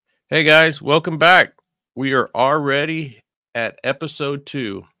Hey guys, welcome back. We are already at episode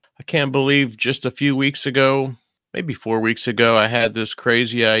 2. I can't believe just a few weeks ago, maybe 4 weeks ago, I had this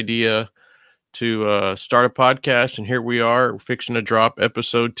crazy idea to start a podcast, and here we are, fixing to drop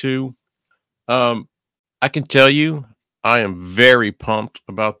episode 2. Um, I can tell you, I am very pumped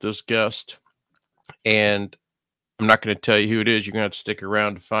about this guest, and I'm not going to tell you who it is. You're going to have to stick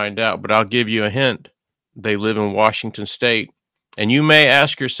around to find out, but I'll give you a hint. They live in Washington State, and you may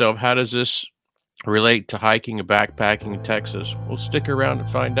ask yourself, how does this relate to hiking and backpacking in Texas? We'll stick around to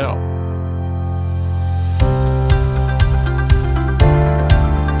find out.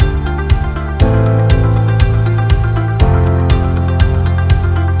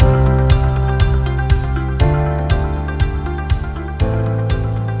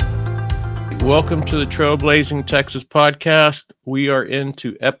 Welcome to the Trailblazing Texas podcast. We are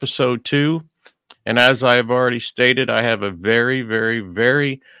into episode 2. And as I have already stated, I have a very, very,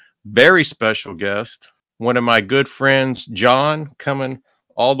 very, very special guest. One of my good friends, John, coming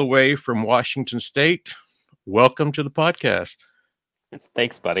all the way from Washington State. Welcome to the podcast.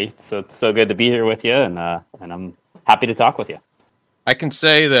 Thanks, buddy. So it's so good to be here with you, and I'm happy to talk with you. I can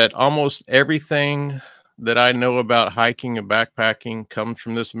say that almost everything that I know about hiking and backpacking comes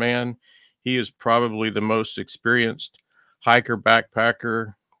from this man. He is probably the most experienced hiker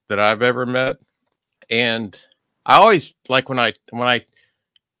backpacker that I've ever met. And I always like when I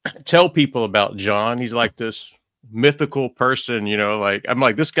tell people about John, he's like this mythical person, like I'm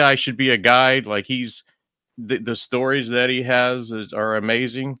like, this guy should be a guide. Like he's the stories that he has are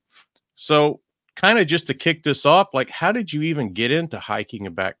amazing. So kind of just to kick this off, like how did you even get into hiking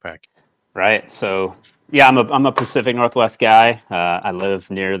and backpacking? Right. So yeah, I'm a Pacific Northwest guy. I live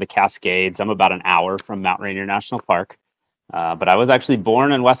near the Cascades. I'm about an hour from Mount Rainier National Park. But I was actually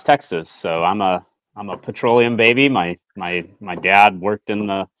born in West Texas, so I'm a petroleum baby. My dad worked in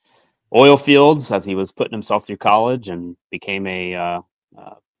the oil fields as he was putting himself through college and became a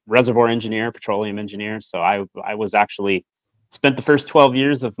reservoir engineer, petroleum engineer. So I was actually spent the first 12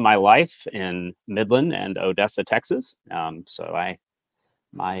 years of my life in Midland and Odessa, Texas. So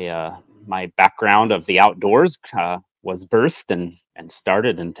my background of the outdoors was birthed and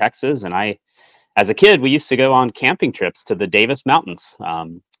started in Texas. And as a kid, we used to go on camping trips to the Davis Mountains.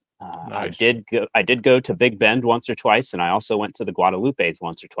 Nice. I did go to Big Bend once or twice, and I also went to the Guadalupes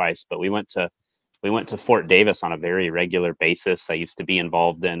once or twice. But we went to Fort Davis on a very regular basis. I used to be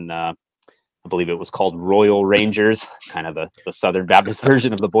involved in, I believe it was called Royal Rangers, kind of the Southern Baptist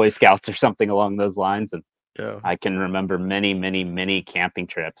version of the Boy Scouts or something along those lines. And Yeah. I can remember many camping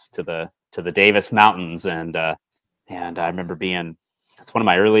trips to the Davis Mountains, and I remember it's one of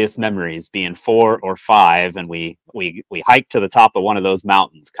my earliest memories, being 4 or 5, and we hiked to the top of one of those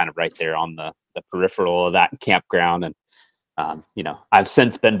mountains, kind of right there on the peripheral of that campground. And I've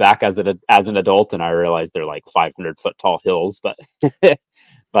since been back as an adult, and I realized they're like 500-foot tall hills, but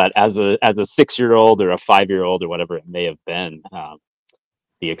but as a 6-year-old or a 5-year-old or whatever it may have been,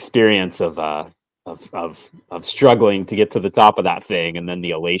 the experience of struggling to get to the top of that thing, and then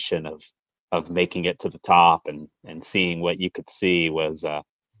the elation of making it to the top and seeing what you could see was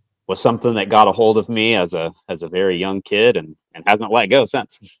something that got a hold of me as a very young kid and hasn't let go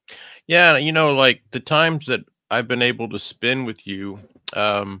since. Yeah, like the times that I've been able to spend with you,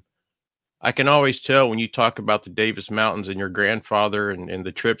 I can always tell when you talk about the Davis Mountains and your grandfather and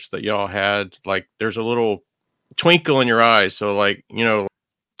the trips that y'all had, like there's a little twinkle in your eyes. So like,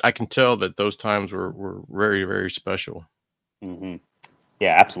 I can tell that those times were very, very special. Mm-hmm.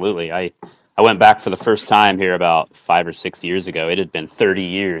 Yeah, absolutely. I went back for the first time here about 5 or 6 years ago. It had been 30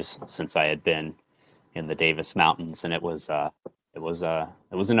 years since I had been in the Davis Mountains, and it was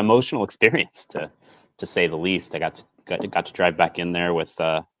an emotional experience to say the least. I got to drive back in there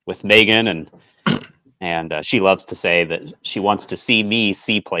with Megan, and she loves to say that she wants to see me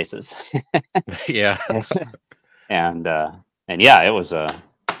see places. Yeah. and yeah, it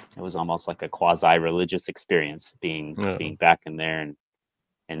was almost like a quasi-religious experience being back in there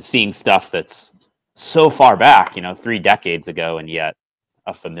and seeing stuff that's so far back, 3 decades ago, and yet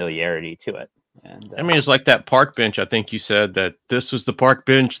a familiarity to it. And I mean, it's like that park bench. I think you said that this was the park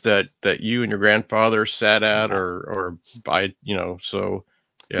bench that you and your grandfather sat at, or by, so.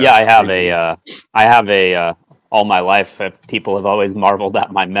 Yeah, I have a all my life. People have always marveled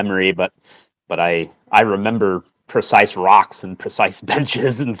at my memory, but I remember precise rocks and precise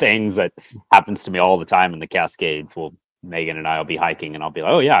benches and things that happens to me all the time in the Cascades. Well, Megan and I will be hiking, and I'll be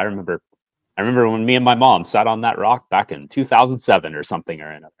like, oh yeah, I remember when me and my mom sat on that rock back in 2007 or something or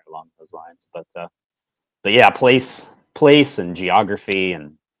another along those lines. But yeah, place and geography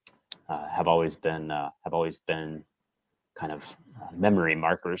and have always been kind of memory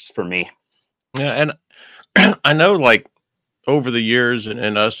markers for me. Yeah, and I know, like, over the years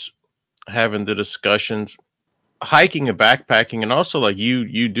and us having the discussions, hiking and backpacking, and also like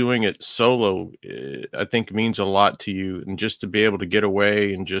you doing it solo, I think means a lot to you, and just to be able to get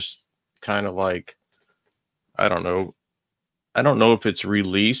away and just kind of like, I don't know, I don't know if it's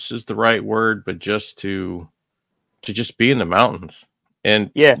release is the right word, but just to just be in the mountains.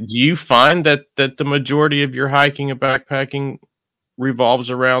 And Yeah. do you find that the majority of your hiking and backpacking revolves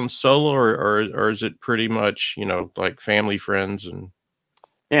around solo, or is it pretty much, like family, friends, and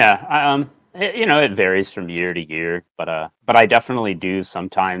Yeah, it varies from year to year, but I definitely do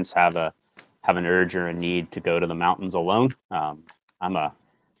sometimes have an urge or a need to go to the mountains alone. I'm a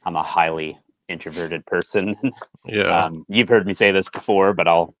I'm a highly introverted person. yeah, You've heard me say this before, but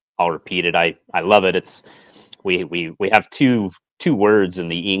I'll repeat it. I love it. It's we have two words in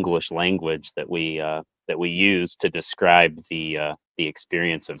the English language that we use to describe the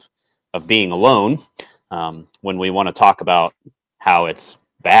experience of being alone. When we want to talk about how it's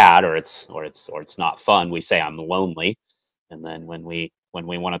bad or it's not fun, we say I'm lonely. And then when we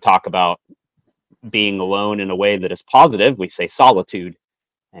want to talk about being alone in a way that is positive, we say solitude.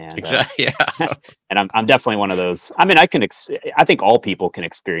 And exactly, yeah, and I'm definitely one of those. I mean, I think all people can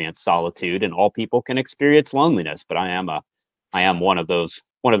experience solitude and all people can experience loneliness, but I am one of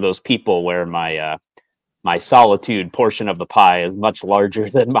those people where my solitude portion of the pie is much larger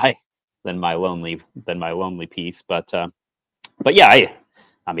than my lonely piece. But yeah,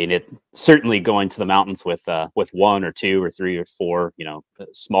 I mean, it certainly going to the mountains with one or two or three or four, a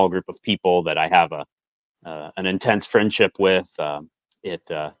small group of people that I have an intense friendship with.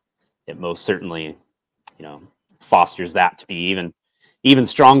 It it most certainly, you know, fosters that to be even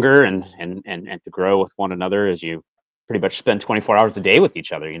stronger and to grow with one another as you pretty much spend 24 hours a day with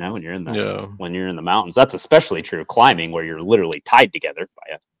each other. When you're in the yeah. when you're in the mountains, that's especially true climbing where you're literally tied together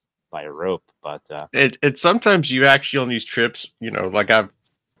by a rope. But It sometimes you actually on these trips, like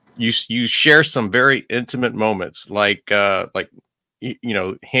you share some very intimate moments, like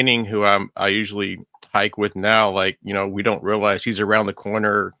Henning, who I usually hike with now, like, we don't realize he's around the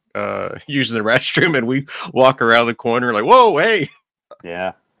corner using the restroom, and we walk around the corner like, whoa, hey.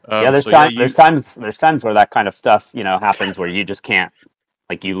 yeah. Yeah, So yeah, there's times where that kind of stuff, happens where you just can't,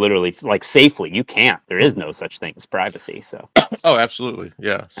 like, you literally, like, safely, you can't. There is no such thing as privacy. So, oh, absolutely,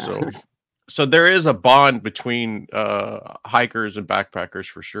 yeah. So there is a bond between hikers and backpackers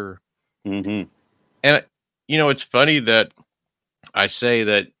for sure. hmm And it's funny that I say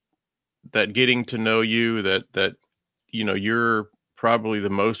that getting to know you, that you're probably the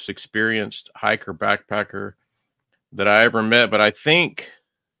most experienced hiker backpacker that I ever met, but I think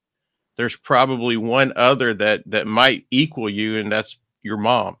there's probably one other that might equal you, and that's your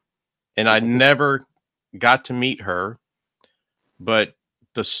mom. And I never got to meet her, but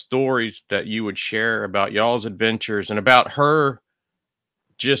the stories that you would share about y'all's adventures and about her,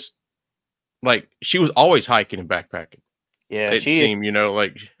 just like, she was always hiking and backpacking. yeah, It seemed,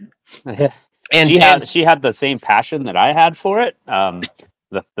 like, she and had the same passion that I had for it.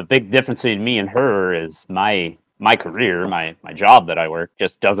 The big difference between me and her is my career, my job that I work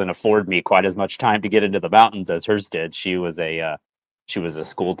just doesn't afford me quite as much time to get into the mountains as hers did. She was a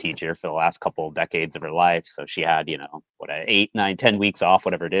school teacher for the last couple of decades of her life, so she had 8, 9, 10 weeks off,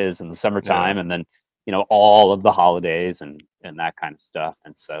 whatever it is, in the summertime, yeah, and then all of the holidays and that kind of stuff.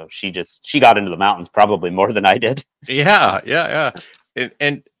 And so she got into the mountains probably more than I did. yeah.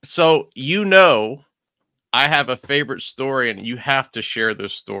 And so, I have a favorite story, and you have to share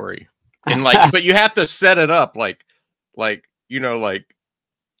this story. And like, but you have to set it up like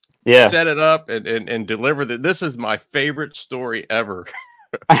Yeah. set it up and deliver that. This is my favorite story ever.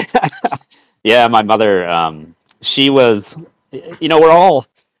 Yeah, my mother, she was, we're all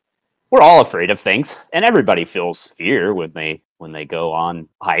afraid of things, and everybody feels fear when they go on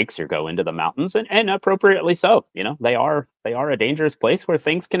hikes or go into the mountains, and appropriately so. They are a dangerous place where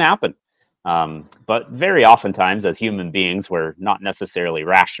things can happen. But very oftentimes, as human beings, we're not necessarily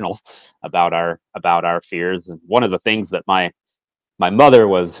rational about our fears. And one of the things that my mother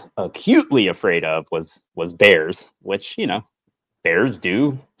was acutely afraid of was bears, which bears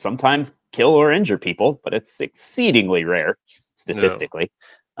do sometimes kill or injure people, but it's exceedingly rare No, statistically.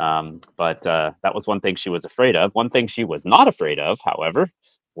 But that was one thing she was afraid of. One thing she was not afraid of, however,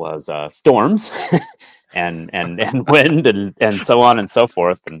 was storms and wind and so on and so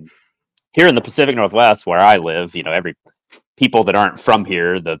forth. And here in the Pacific Northwest, where I live, every people that aren't from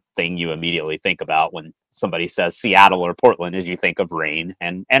here, the thing you immediately think about when somebody says Seattle or Portland is you think of rain,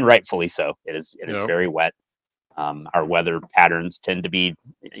 and rightfully so. It is no, very wet. Our weather patterns tend to be,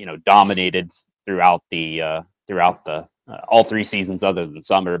 dominated throughout the all 3 seasons other than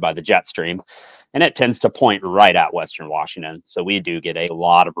summer by the jet stream, and it tends to point right at Western Washington. So we do get a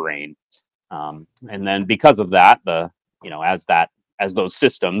lot of rain. And then because of that, as those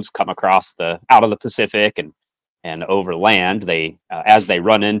systems come across out of the Pacific and over land, they as they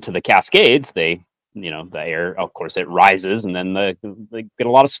run into the Cascades, the air, of course, it rises, and then they get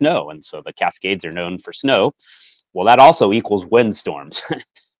a lot of snow, and so the Cascades are known for snow. Well, that also equals windstorms.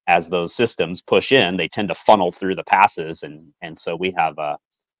 As those systems push in, they tend to funnel through the passes, and so we have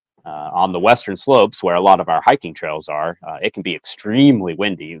on the western slopes where a lot of our hiking trails are, it can be extremely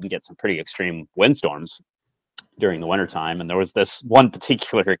windy. You can get some pretty extreme windstorms during the wintertime. And there was this one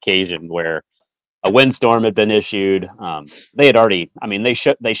particular occasion where a windstorm had been issued. They had already,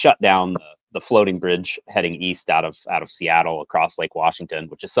 they shut down the floating bridge heading east out of Seattle across Lake Washington,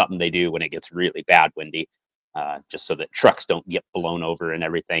 which is something they do when it gets really bad windy, just so that trucks don't get blown over and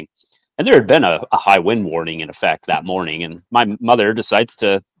everything. And there had been a high wind warning in effect that morning, and my mother decides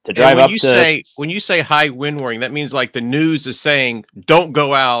to drive up to. When you say high wind warning, that means like the news is saying don't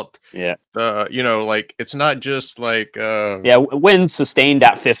go out. Yeah. Like it's not just like winds sustained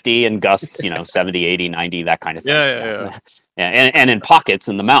at 50 and gusts 70, 80, 90, that kind of thing. Yeah. And in pockets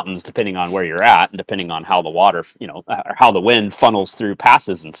in the mountains, depending on where you're at and depending on how the water, or how the wind funnels through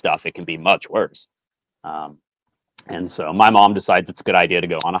passes and stuff, it can be much worse. And so my mom decides it's a good idea to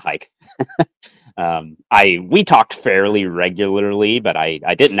go on a hike. We talked fairly regularly, but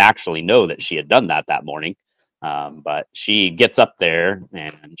I didn't actually know that she had done that morning. But she gets up there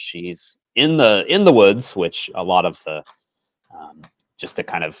and she's in the woods, which a lot of the just to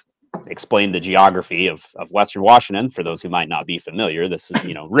kind of explain the geography of Western Washington for those who might not be familiar. This is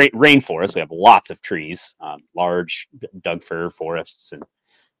rainforest. We have lots of trees, large Doug fir forests, and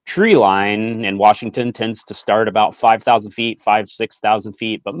tree line in Washington tends to start about 5,000 feet, 6,000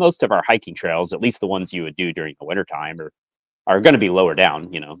 feet, but most of our hiking trails, at least the ones you would do during the wintertime, are going to be lower down.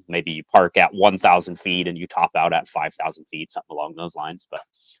 Maybe you park at 1,000 feet and you top out at 5,000 feet, something along those lines. But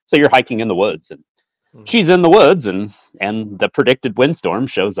so you're hiking in the woods, and she's in the woods, and the predicted windstorm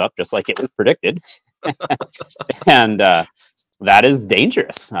shows up just like it was predicted. And that is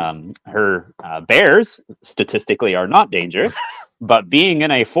dangerous. Her bears statistically are not dangerous, but being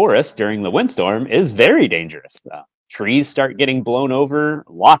in a forest during the windstorm is very dangerous. Trees start getting blown over,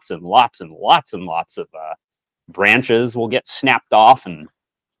 lots and lots and lots and lots of branches will get snapped off, and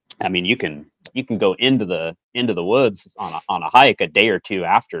you can go into the woods on a hike a day or two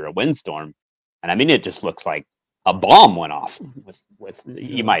after a windstorm, and it just looks like a bomb went off.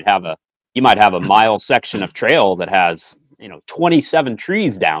 You might have a mile section of trail that has 27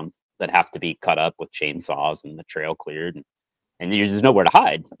 trees down that have to be cut up with chainsaws and the trail cleared, and there's nowhere to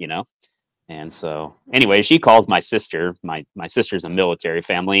hide, And so anyway, she calls my sister. My sister's a military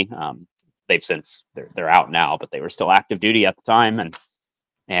family. They've since they're out now, but they were still active duty at the time.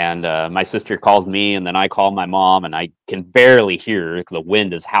 And my sister calls me, and then I call my mom, and I can barely hear. The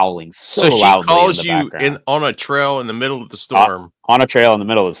wind is howling so loudly. She calls you on a trail in the middle of the storm. On a trail in the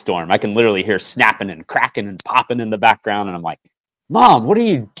middle of the storm. I can literally hear snapping and cracking and popping in the background, and I'm like, "Mom, what are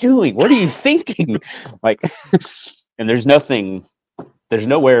you doing? What are you thinking?" And there's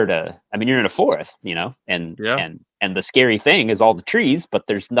nowhere to. You're in a forest, and the scary thing is all the trees, but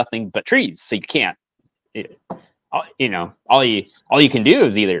there's nothing but trees, so you can't. All you can do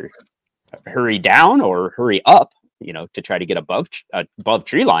is either hurry down or hurry up, to try to get above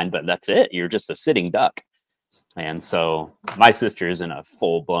tree line, but that's it. You're just a sitting duck. And so my sister's in a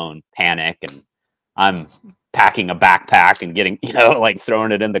full blown panic, and I'm packing a backpack and getting,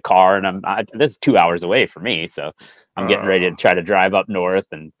 throwing it in the car. And this is 2 hours away for me. So I'm getting ready to try to drive up north.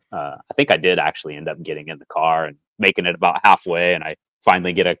 And I think I did actually end up getting in the car and making it about halfway. And I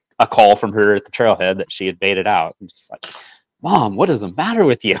finally get a call from her at the trailhead that she had made it out. I'm just like, "Mom, what is the matter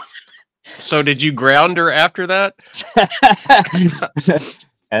with you?" So did you ground her after that?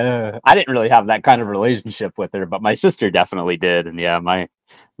 I didn't really have that kind of relationship with her, but my sister definitely did. And yeah, my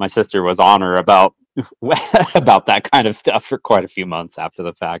sister was on her about that kind of stuff for quite a few months after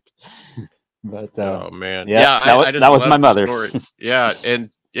the fact. But oh man, that was my mother.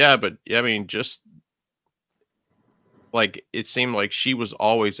 Just like it seemed like she was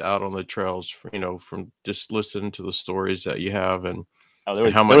always out on the trails, from just listening to the stories that you have, and there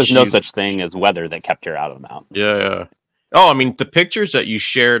was no such thing as weather that kept her out of the mountains. Yeah. Oh, the pictures that you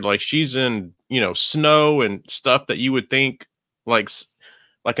shared, like she's in, snow and stuff that you would think like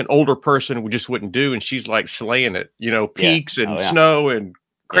an older person wouldn't do, and she's like slaying it, peaks and snow and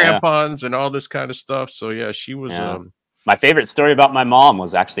crampons and all this kind of stuff. So yeah, she was. Yeah. My favorite story about my mom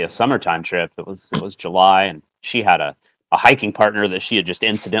was actually a summertime trip. It was July, and she had a hiking partner that she had just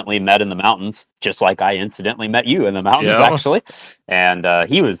incidentally met in the mountains, just like I incidentally met you in the mountains, actually. And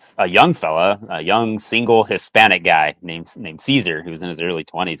he was a young fella, a young single Hispanic guy named Caesar, who was in his early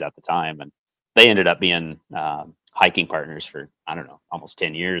 20s at the time, and they ended up being hiking partners for, I don't know, almost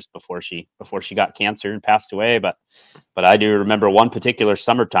 10 years before she got cancer and passed away. But I do remember one particular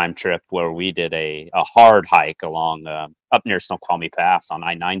summertime trip where we did a hard hike along up near Snoqualmie Pass on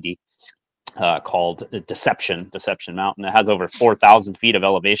I-90. Called Deception Mountain. It has over 4,000 feet of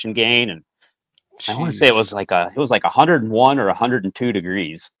elevation gain, and I want to say it was like 101 or 102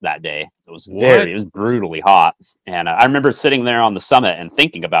 degrees that day. It was brutally hot, and I remember sitting there on the summit and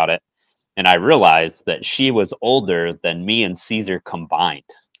thinking about it, and I realized that she was older than me and Caesar combined.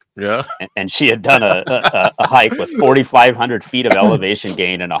 Yeah, and she had done a hike with 4,500 feet of elevation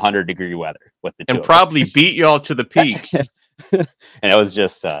gain in 100-degree weather with the two and probably beat y'all to the peak. And it was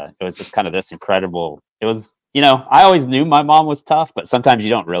just kind of this incredible. It was, I always knew my mom was tough, but sometimes you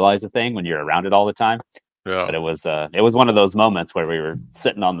don't realize a thing when you're around it all the time. Yeah. But it was one of those moments where we were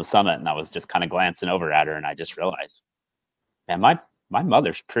sitting on the summit, and I was just kind of glancing over at her, and I just realized, man, my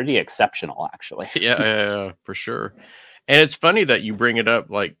mother's pretty exceptional, actually. Yeah, for sure. And it's funny that you bring it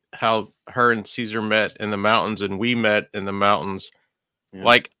up, like how her and Caesar met in the mountains and we met in the mountains. Yeah.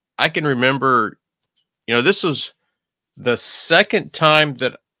 Like, I can remember, this was the second time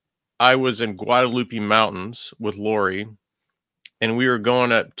that I was in Guadalupe Mountains with Lori, and we were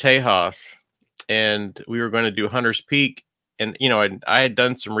going up Tejas, and we were going to do Hunter's Peak. And, I had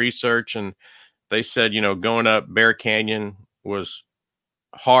done some research, and they said, going up Bear Canyon was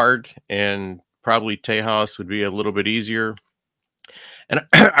hard, and probably Tejas would be a little bit easier. And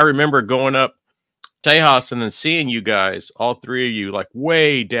I remember going up Tejas and then seeing you guys, all three of you, like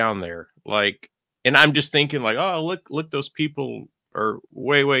way down there, like, and I'm just thinking like, oh, look, those people are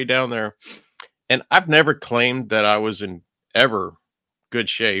way, way down there. And I've never claimed that I was in ever good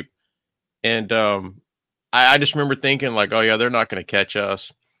shape. And I just remember thinking like, oh yeah, they're not going to catch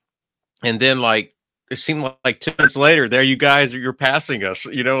us. And then like, it seemed like 2 minutes later, there you guys you're passing us,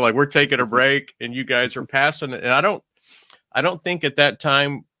 like we're taking a break and you guys are passing it. And I don't think at that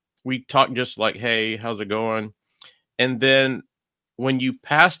time we talked just like, hey, how's it going? And then when you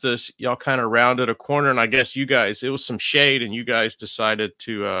passed us, y'all kind of rounded a corner, and I guess you guys, it was some shade, and you guys decided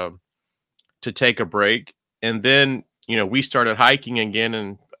to take a break. And then, we started hiking again,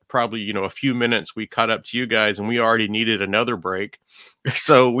 and probably, a few minutes we caught up to you guys, and we already needed another break.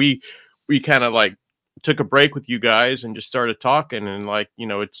 So we kind of like took a break with you guys and just started talking. And like,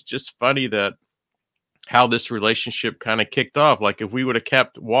 it's just funny that how this relationship kind of kicked off. Like if we would have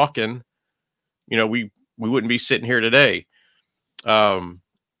kept walking, we wouldn't be sitting here today.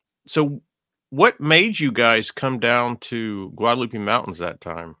 So what made you guys come down to Guadalupe Mountains that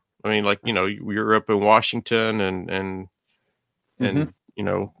time? I mean, like, we were up in Washington and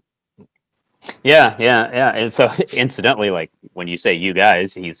Yeah. And so incidentally, like when you say you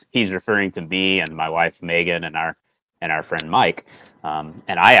guys, he's referring to me and my wife, Megan, and our friend, Mike. And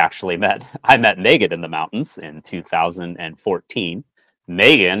I met Megan in the mountains in 2014.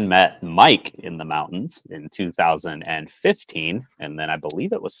 Megan met Mike in the mountains in 2015. And then I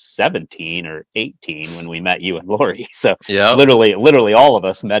believe it was 17 or 18 when we met you and Lori. So yeah, literally all of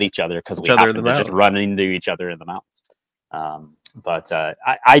us met each other because we happened to just run into each other in the mountains. But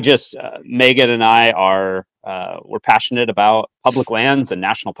Megan and I we're passionate about public lands and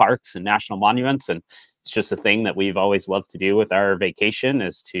national parks and national monuments. And it's just a thing that we've always loved to do with our vacation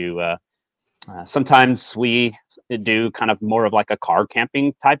is to, sometimes we do kind of more of like a car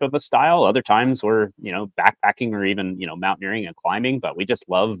camping type of a style. Other times we're, backpacking or even, mountaineering and climbing, but we just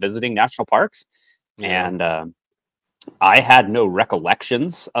love visiting national parks. Yeah. And, I had no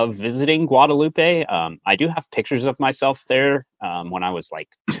recollections of visiting Guadalupe. I do have pictures of myself there when I was like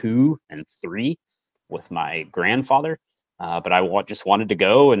 2 and 3 with my grandfather. But I just wanted to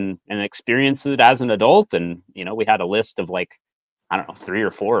go and experience it as an adult. And, we had a list of like, I don't know, 3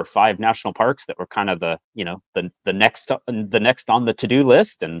 or 4 or 5 national parks that were kind of the next on the to-do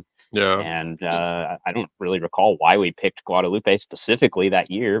list. And yeah, and I don't really recall why we picked Guadalupe specifically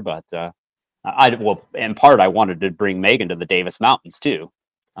that year, but in part, I wanted to bring Megan to the Davis Mountains too,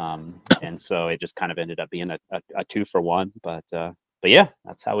 and so it just kind of ended up being a 2-for-1. But yeah,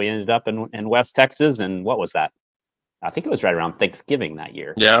 that's how we ended up in West Texas. And what was that? I think it was right around Thanksgiving that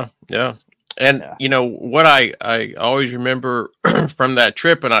year. Yeah. And what I always remember from that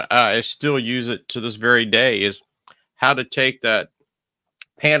trip, and I still use it to this very day, is how to take that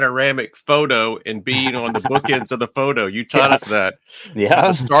panoramic photo and being on the bookends of the photo. You taught us that.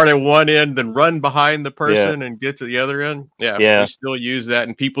 Yeah. Start at one end, then run behind the person and get to the other end. Yeah. We still use that.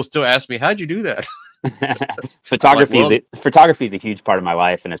 And people still ask me, how'd you do that? Photography is a huge part of my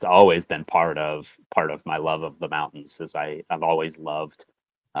life, and it's always been part of my love of the mountains. I've always loved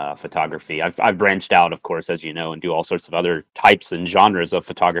photography. I've branched out, of course, as you know, and do all sorts of other types and genres of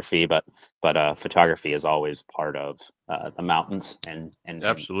photography, but photography is always part of the mountains and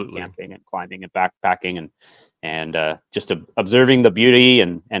Absolutely. camping and climbing and backpacking and just observing the beauty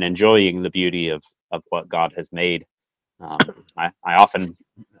and enjoying the beauty of what God has made. I often,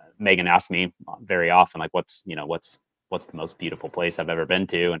 Megan asks me very often, like, what's the most beautiful place I've ever been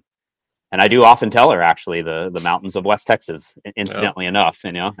to, and I do often tell her, actually, the mountains of West Texas. Incidentally enough,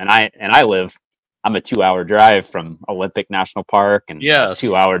 and I'm a 2-hour drive from Olympic National Park and a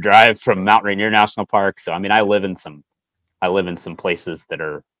 2-hour drive from Mount Rainier National Park. So I mean, I live in some places that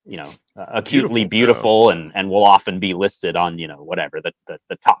are acutely beautiful and will often be listed on whatever the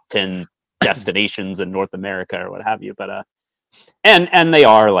top 10 destinations in North America or what have you. But and they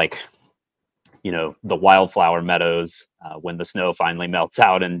are like the wildflower meadows when the snow finally melts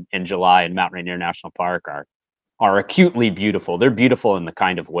out in July in Mount Rainier National Park are acutely beautiful. They're beautiful in the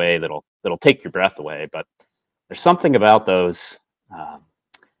kind of way that'll take your breath away. But there's something about those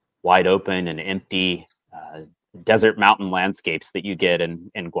wide open and empty desert mountain landscapes that you get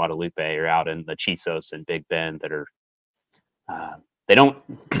in Guadalupe or out in the Chisos and Big Bend that are they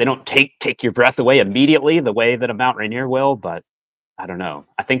don't take your breath away immediately the way that a Mount Rainier will, but I don't know.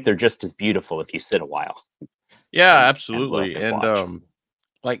 I think they're just as beautiful if you sit a while. Yeah, absolutely. And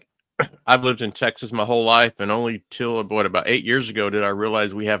like I've lived in Texas my whole life, and only till about 8 years ago did I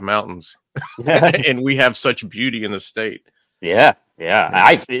realize we have mountains and we have such beauty in the state. Yeah.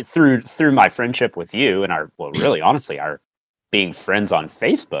 I through my friendship with you and really honestly our being friends on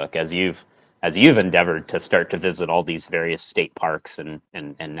Facebook, as you've endeavored to start to visit all these various state parks and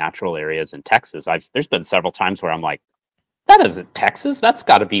natural areas in Texas. There's been several times where I'm like, that isn't Texas. That's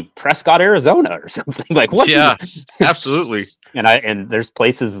got to be Prescott, Arizona, or something. Like, what? Yeah, absolutely. And there's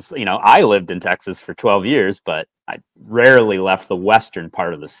places, I lived in Texas for 12 years, but I rarely left the western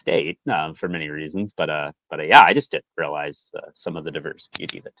part of the state for many reasons. But yeah, I just didn't realize some of the diverse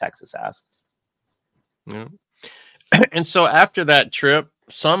beauty that Texas has. Yeah. And so after that trip,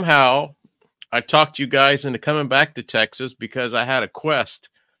 somehow I talked you guys into coming back to Texas because I had a quest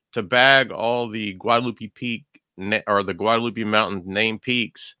to bag all the Guadalupe Peak or the Guadalupe Mountain named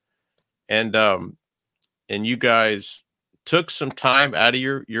peaks, and you guys took some time out of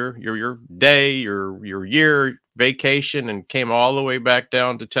your day, your year vacation, and came all the way back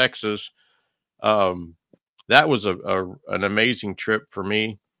down to Texas. That was an amazing trip for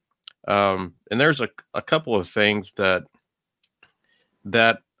me. And there's a couple of things that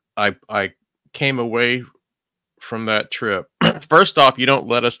I came away from that trip. First off, you don't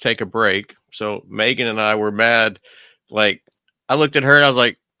let us take a break. So Megan and I were mad. Like, I looked at her and I was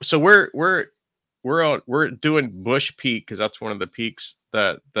like, so we're doing Bush Peak because that's one of the peaks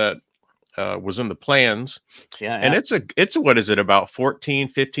that was in the plans. Yeah. And it's what is it, about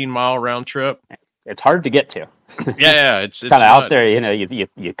 15 mile round trip? It's hard to get to. Yeah, it's kind of out there.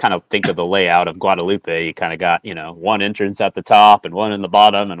 You kind of think of the layout of Guadalupe. You kind of got one entrance at the top and one in the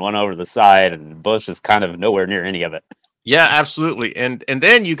bottom and one over the side, and Bush is kind of nowhere near any of it. Yeah, absolutely. And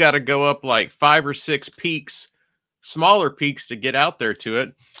then you got to go up like 5 or 6 peaks, smaller peaks, to get out there to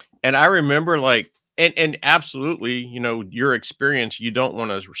it. And I remember like, and absolutely, your experience, you don't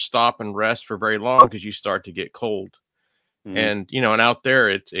want to stop and rest for very long because you start to get cold. Mm-hmm. And, and out there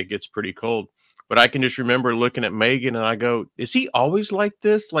it gets pretty cold. But I can just remember looking at Megan and I go, is he always like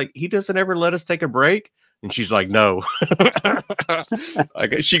this? Like, he doesn't ever let us take a break? And she's like, no.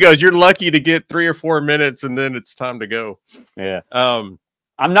 She goes, you're lucky to get 3 or 4 minutes and then it's time to go. Yeah.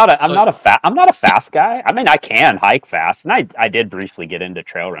 I'm not a fast guy. I mean, I can hike fast, and I did briefly get into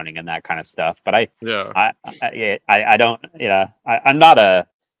trail running and that kind of stuff, but I don't, I'm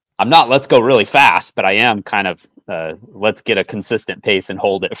not let's go really fast, but I am kind of let's get a consistent pace and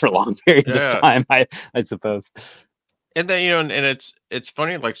hold it for long periods of time, I suppose. And then, and it's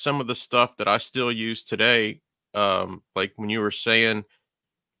funny, like some of the stuff that I still use today, like when you were saying,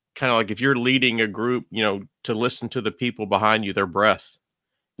 kind of like if you're leading a group, to listen to the people behind you, their breath,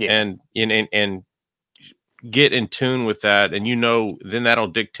 and get in tune with that. And, then that'll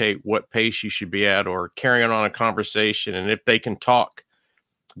dictate what pace you should be at or carrying on a conversation. And if they can talk,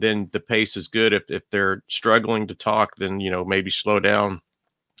 then the pace is good. If they're struggling to talk, then, maybe slow down.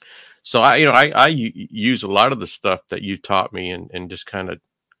 So I use a lot of the stuff that you taught me and just kind of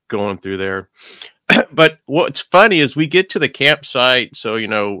going through there. But what's funny is we get to the campsite. So,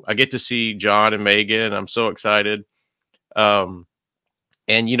 I get to see John and Megan. I'm so excited. And,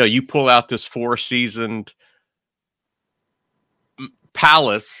 you pull out this 4-seasoned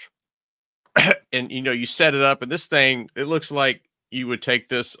palace and you set it up, and this thing, it looks like you would take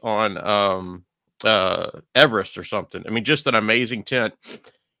this on Everest or something. I mean, just an amazing tent.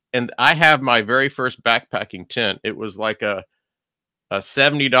 And I have my very first backpacking tent. It was like a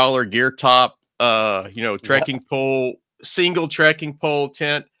 $70 gear top, trekking pole, single trekking pole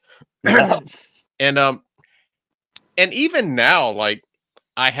tent. And even now, like,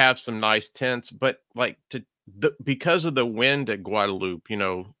 I have some nice tents, but like because of the wind at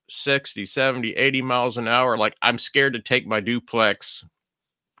Guadalupe, 60, 70, 80 miles an hour, like I'm scared to take my duplex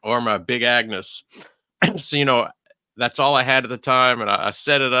or my Big Agnes. So, that's all I had at the time. And I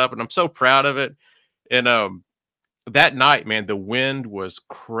set it up, and I'm so proud of it. And that night, man, the wind was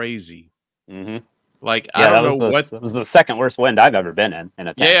crazy. Mm-hmm. Like, I don't know that was the second worst wind I've ever been in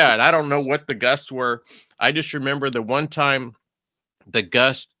a tent. Yeah, and I don't know what the gusts were. I just remember the one time the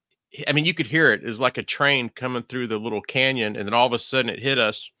gust, I mean, you could hear it. It was like a train coming through the little canyon, and then all of a sudden it hit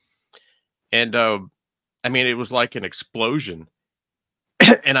us. And I mean, it was like an explosion.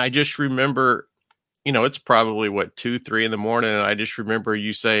 And I just remember, it's probably 2, 3 in the morning. And I just remember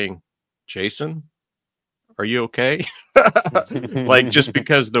you saying, Jason, are you okay? Like, just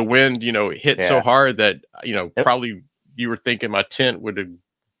because the wind, hit so hard that, probably you were thinking my tent would have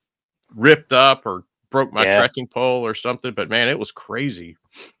ripped up or broke my trekking pole or something. But man, it was crazy.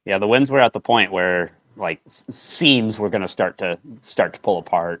 Yeah, the winds were at the point where like seams were going to start to pull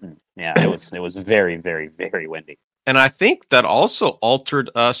apart, and it was very, very, very windy. And I think that also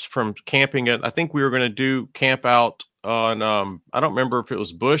altered us from camping. I think we were going to do camp out on I don't remember if it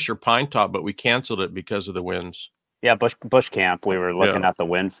was Bush or Pine Top, but we canceled it because of the winds. Yeah, Bush Camp. We were looking at the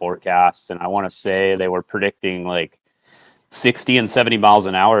wind forecasts, and I want to say they were predicting like 60 and 70 miles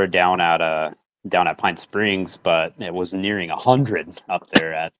an hour down at Pine Springs, but it was nearing 100 up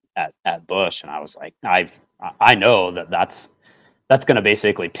there at Bush, and I was like, I know that's going to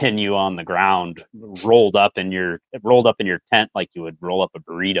basically pin you on the ground, rolled up in your tent like you would roll up a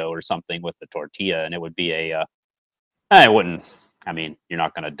burrito or something with the tortilla, and it would be I mean, you're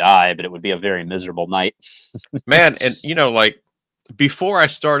not going to die, but it would be a very miserable night. Man, and like before I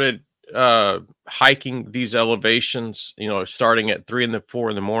started hiking these elevations, starting at 3 and 4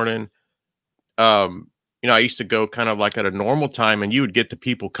 in the morning, I used to go kind of like at a normal time, and you would get the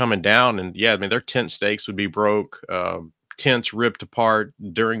people coming down, and I mean, their tent stakes would be broke, tents ripped apart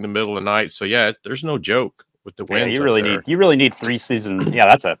during the middle of the night. So there's no joke with the wind. You really need 3 seasons. Yeah,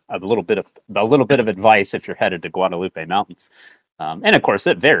 that's a little bit of advice if you're headed to Guadalupe Mountains. And of course,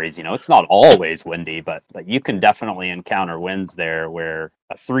 it varies. It's not always windy, but you can definitely encounter winds there where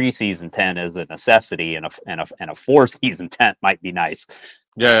a 3-season tent is a necessity, and a 4-season tent might be nice.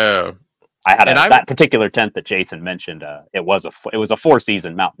 Yeah, I had that particular tent that Jason mentioned. It was a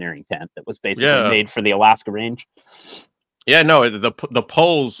 4-season mountaineering tent that was basically made for the Alaska range. Yeah, no, the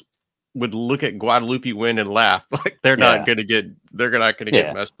poles would look at Guadalupe wind and laugh like they're not going to get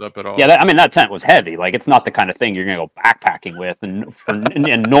messed up at all. Yeah, I mean, that tent was heavy. Like, it's not the kind of thing you're going to go backpacking with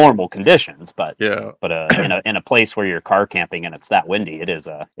in normal conditions. But in a place where you're car camping and it's that windy, it is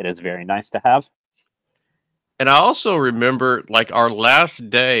very nice to have. And I also remember, like, our last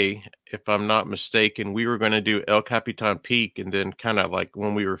day, if I'm not mistaken, we were going to do El Capitan Peak, and then kind of like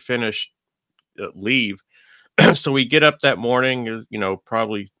when we were finished, leave. So we get up that morning,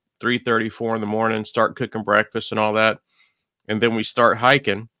 probably 3:30, 4 in the morning, start cooking breakfast and all that. And then we start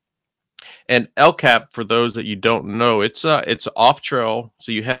hiking. And El Cap, for those that you don't know, it's off trail.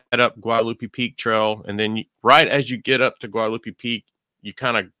 So you head up Guadalupe Peak Trail. And then right as you get up to Guadalupe Peak, you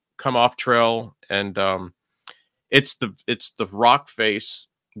kind of come off trail. And it's the rock face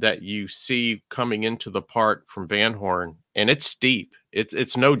that you see coming into the park from Van Horn. And it's steep.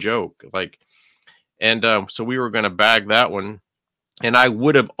 It's no joke. Like, and so we were going to bag that one. And I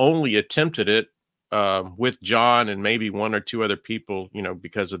would have only attempted it with John and maybe 1 or 2 other people,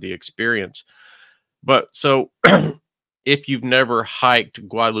 because of the experience. But so if you've never hiked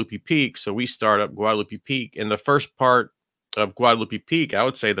Guadalupe Peak, so we start up Guadalupe Peak, and the first part of Guadalupe Peak, I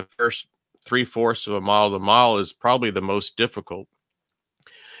would say the first 3/4 of a mile to mile is probably the most difficult.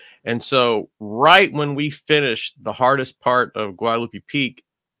 And so right when we finished the hardest part of Guadalupe Peak,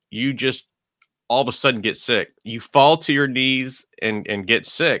 you just all of a sudden get sick. You fall to your knees and get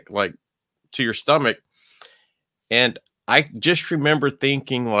sick, like to your stomach. And I just remember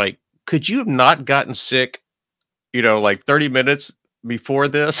thinking, like, could you have not gotten sick, like 30 minutes before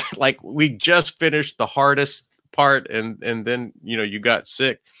this? Like, we just finished the hardest part, and then, you got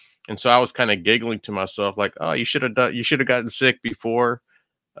sick. And so I was kind of giggling to myself, like, oh, you should have gotten sick before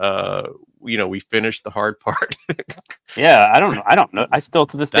we finished the hard part. Yeah, I don't know. I still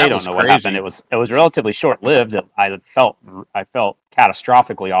to this day don't know what happened. It was relatively short lived. I felt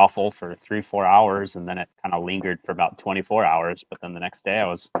catastrophically awful for 3-4 hours, and then it kind of lingered for about 24 hours. But then the next day I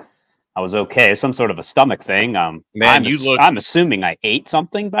was okay. Some sort of a stomach thing. Man, I'm assuming I ate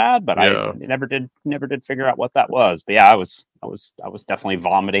something bad, but I never did figure out what that was. But yeah, I was definitely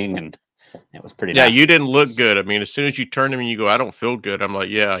vomiting, and it was pretty nasty. You didn't look good. I mean, as soon as you turn to me and you go, I don't feel good. I'm like,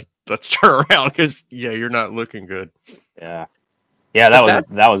 yeah, let's turn around because you're not looking good. Yeah,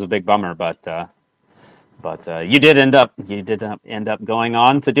 that was a big bummer, but you did end up going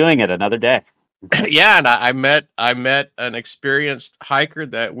on to doing it another day. Yeah, and I met an experienced hiker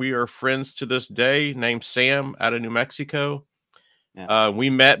that we are friends to this day, named Sam out of New Mexico. Yeah. We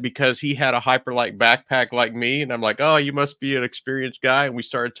met because he had a Hyperlite backpack like me, and I'm like, oh, you must be an experienced guy. And we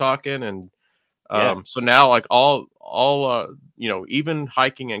started talking, and so now like all even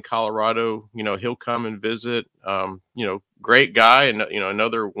hiking in Colorado, he'll come and visit. Great guy, and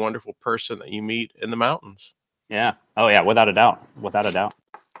another wonderful person that you meet in the mountains. Yeah. Oh yeah, without a doubt. And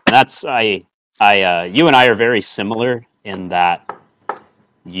that's you and I are very similar in that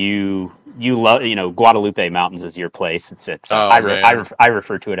you love, Guadalupe Mountains is your place. I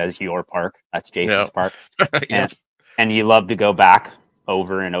refer to it as your park. That's Jason's park. And you love to go back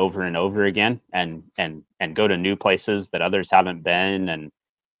over and over and over again and go to new places that others haven't been and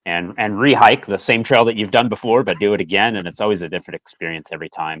rehike the same trail that you've done before, but do it again. And it's always a different experience every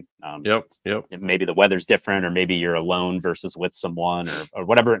time. Yep. Maybe the weather's different, or maybe you're alone versus with someone, or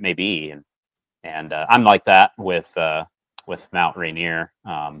whatever it may be. And I'm like that with Mount Rainier.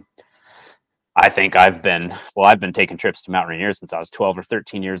 I think I've been taking trips to Mount Rainier since I was 12 or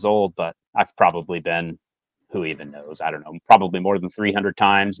 13 years old, but I've probably been, who even knows? I don't know, probably more than 300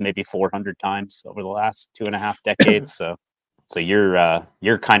 times, maybe 400 times over the last 2.5 decades. So your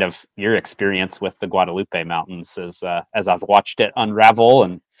experience with the Guadalupe Mountains is, as I've watched it unravel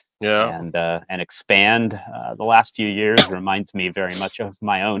and expand the last few years, reminds me very much of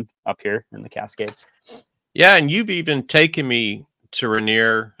my own up here in the Cascades. Yeah, and you've even taken me to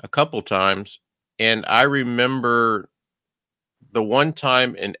Rainier a couple times, and I remember the one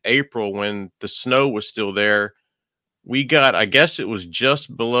time in April when the snow was still there. We got, I guess it was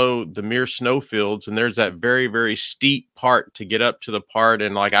just below the Muir snowfields, and there's that very, very steep part to get up to the part,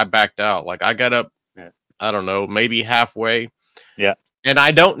 and like I backed out. Like I got up, I don't know, maybe halfway. Yeah. And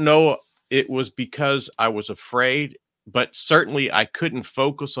I don't know, it was because I was afraid, but certainly I couldn't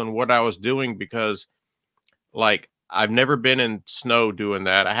focus on what I was doing because like I've never been in snow doing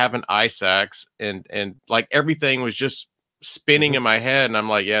that. I have an ice axe, and like everything was just spinning in my head, and I'm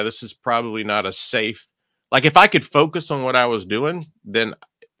like, yeah, this is probably not a safe. Like if I could focus on what I was doing, then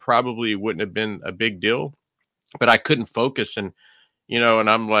probably wouldn't have been a big deal. But I couldn't focus, and and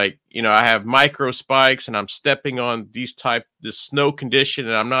I'm like, I have micro spikes, and I'm stepping on this snow condition,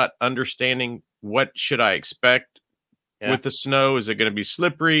 and I'm not understanding what should I expect with the snow. Is it going to be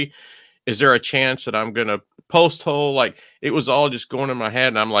slippery? Is there a chance that I'm going to post hole? Like it was all just going in my head,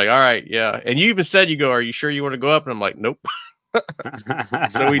 and I'm like, all right, yeah. And you even said, are you sure you want to go up? And I'm like, nope.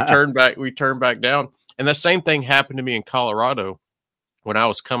 So we turned back down. And the same thing happened to me in Colorado when I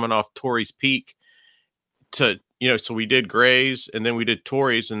was coming off Torrey's Peak to, so we did Grays and then we did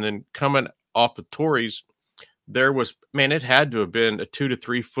Torrey's, and then coming off of Torrey's, there was, man, it had to have been a 2 to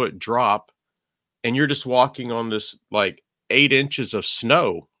 3 foot drop. And you're just walking on this like 8 inches of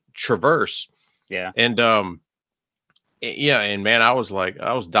snow traverse. Yeah. And, and man, I was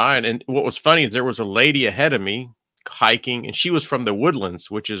dying. And what was funny is there was a lady ahead of me hiking, and she was from the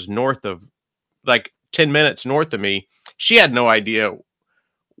Woodlands, which is north of like 10 minutes north of me. She had no idea,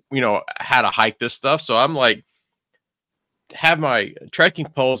 how to hike this stuff. So I'm like, have my trekking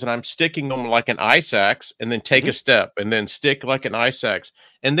poles, and I'm sticking them like an ice axe, and then take a step, and then stick like an ice axe.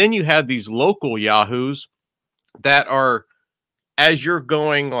 And then you have these local yahoos that are, as you're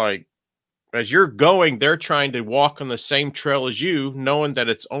going, they're trying to walk on the same trail as you, knowing that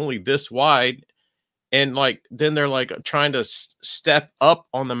it's only this wide. And like, then they're like trying to step up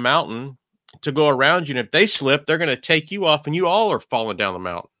on the mountain to go around you. And if they slip, they're going to take you off, and you all are falling down the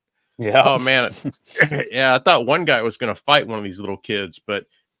mountain. Yeah. Oh man. Yeah. I thought one guy was going to fight one of these little kids, but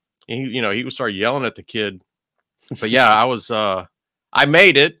he was started yelling at the kid. But yeah, I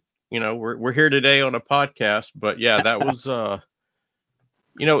made it. We're here today on a podcast, but yeah, that was,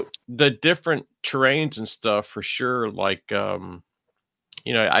 the different terrains and stuff for sure. Like, you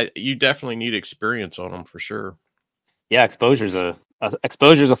definitely need experience on them for sure. Yeah, exposure's a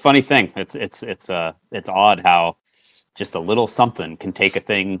funny thing. It's odd how just a little something can take a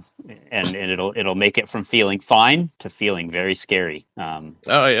thing, and it'll make it from feeling fine to feeling very scary. Oh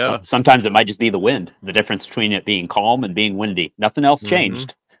So yeah. sometimes it might just be the wind, the difference between it being calm and being windy. Nothing else Mm-hmm.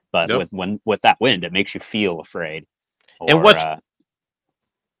 changed, but Yep. with that wind, it makes you feel afraid. And Or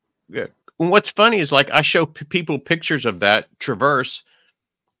yeah, what's funny is like I show people pictures of that traverse,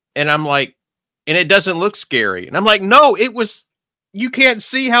 and I'm like, and it doesn't look scary, and I'm like, no, it was. You can't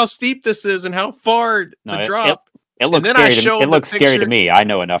see how steep this is and how far no, the it, drop. it And looks then I scary to show it them the looks scary to picture. me. I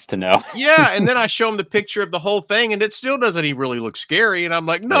know enough to know. Yeah, and then I show them the picture of the whole thing, and it still doesn't even really look scary. And I'm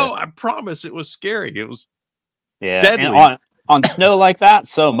like, Yeah. no, I promise it was scary. It was Yeah, and deadly. on snow like that,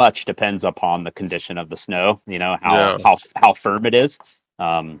 so much depends upon the condition of the snow. You know Yeah. how firm it is.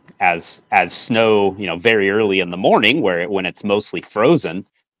 As snow, very early in the morning, when it's mostly frozen,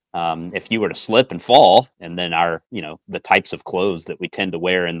 if you were to slip and fall, and then the types of clothes that we tend to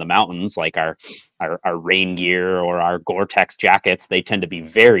wear in the mountains, like our rain gear or our Gore-Tex jackets, they tend to be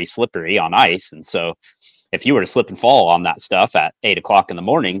very slippery on ice, and so if you were to slip and fall on that stuff at 8 o'clock in the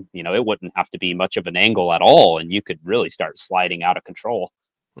morning, it wouldn't have to be much of an angle at all, and you could really start sliding out of control.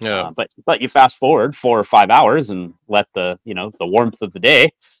 Yeah. But you fast forward 4 or 5 hours and let the warmth of the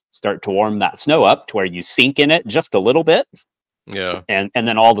day start to warm that snow up to where you sink in it just a little bit, Yeah. and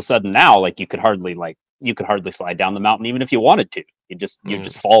then all of a sudden now, like, you could hardly slide down the mountain even if you wanted to. You Mm.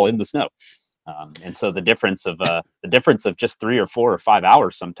 just fall in the snow. And so the difference of just 3 or 4 or 5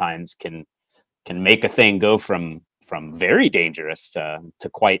 hours sometimes can make a thing go from very dangerous to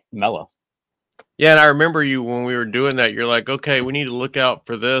quite mellow. Yeah, and I remember you when we were doing that. You're like, okay, we need to look out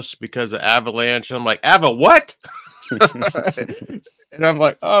for this because of avalanche. And I'm like, Ava, what? And I'm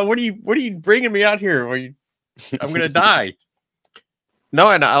like, oh, what are you bringing me out here? I'm gonna die. No,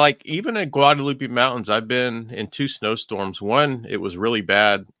 and I like even in Guadalupe Mountains, I've been in 2 snowstorms. One, it was really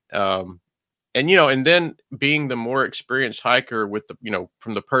bad. And then being the more experienced hiker with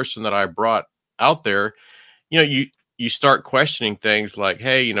from the person that I brought out there, you start questioning things like,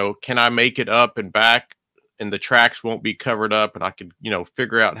 hey, can I make it up and back and the tracks won't be covered up and I could,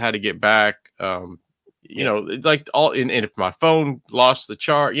 figure out how to get back. It's like and if my phone lost the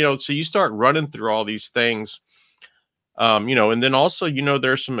chart, so you start running through all these things. And then also,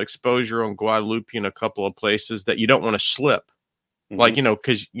 there's some exposure on Guadalupe in a couple of places that you don't want to slip. Mm-hmm. Like,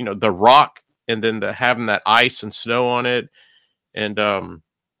 because, the rock and then having that ice and snow on it. And, I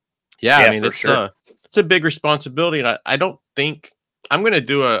mean, for sure. It's a big responsibility. And I don't think I'm going to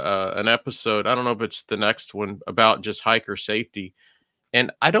do an episode. I don't know if it's the next one about just hiker safety.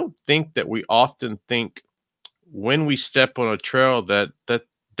 And I don't think that we often think when we step on a trail that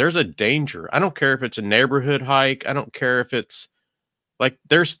there's a danger. I don't care if it's a neighborhood hike. I don't care if it's like,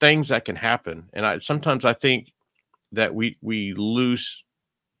 there's things that can happen. And sometimes I think that we lose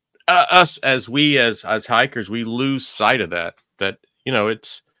us as hikers, we lose sight of that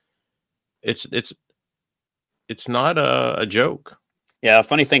it's not a joke. Yeah, a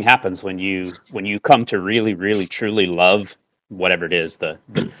funny thing happens when you come to really, really, truly love whatever it is, the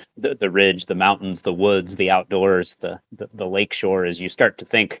ridge, the mountains, the woods, the outdoors, the lake shore, is you start to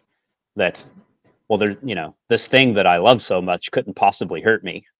think that, well, there, this thing that I love so much couldn't possibly hurt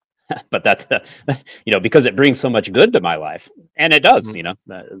me. But that's because it brings so much good to my life, and it does.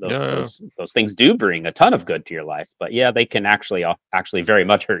 Those things do bring a ton of good to your life, but yeah, they can actually very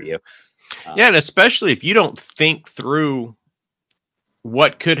much hurt you. Yeah, and especially if you don't think through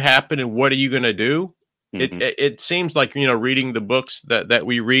what could happen and what are you going to do. Mm-hmm. It seems like reading the books that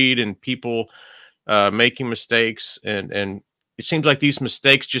we read and people making mistakes, and it seems like these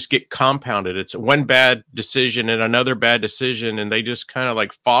mistakes just get compounded. It's one bad decision and another bad decision, and they just kind of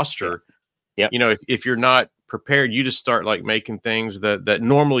like foster. Yeah. If you're not prepared, you just start like making things that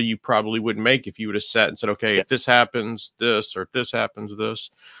normally you probably wouldn't make if you would have sat and said, okay, if this happens, this, or if this happens, this.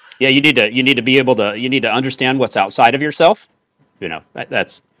 Yeah, you need to be able to. You need to understand what's outside of yourself.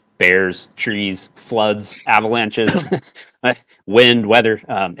 That's bears, trees, floods, avalanches, wind, weather,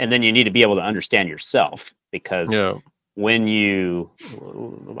 and then you need to be able to understand yourself, because when you,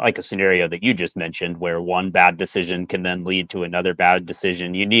 like a scenario that you just mentioned, where one bad decision can then lead to another bad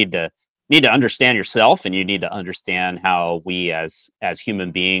decision, you need to understand yourself, and you need to understand how we as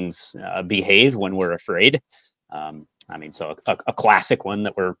human beings behave when we're afraid. I mean, so a classic one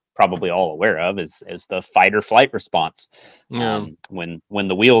that we're probably all aware of is the fight or flight response. When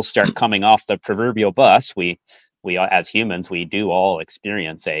the wheels start coming off the proverbial bus, we as humans, we do all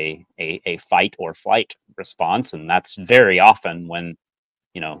experience a fight or flight response, and that's very often when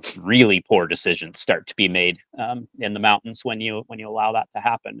really poor decisions start to be made in the mountains when you allow that to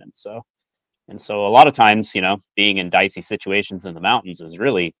happen. And so a lot of times, being in dicey situations in the mountains is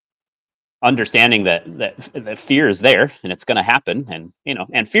really understanding that fear is there and it's going to happen, and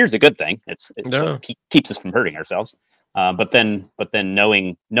and fear is a good thing. It's No. keeps us from hurting ourselves. But then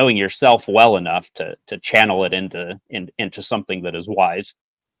knowing yourself well enough to channel it into something that is wise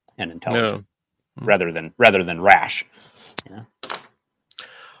and intelligent, No. rather than rash.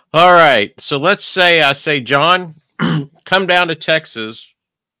 All right. So let's say I say, John, come down to Texas.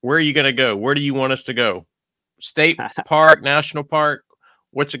 Where are you going to go? Where do you want us to go? State park, national park?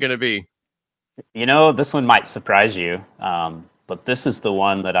 What's it going to be? This one might surprise you, but this is the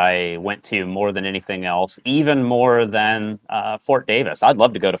one that I went to more than anything else, even more than Fort Davis. I'd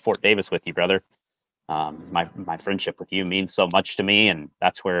love to go to Fort Davis with you, brother. My friendship with you means so much to me, and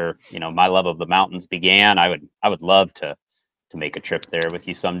that's where my love of the mountains began. I would love to make a trip there with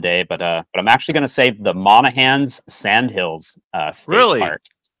you someday, but I'm actually going to save the Monahans Sandhills State Park.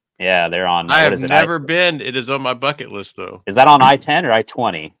 Yeah, they're on. I have never been. It is on my bucket list, though. Is that on I-10 or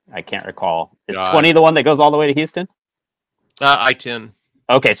I-20? I can't recall. Is 20 the one that goes all the way to Houston? I-10.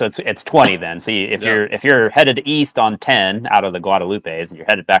 Okay, so it's 20 then. So if you're headed east on 10 out of the Guadalupes and you're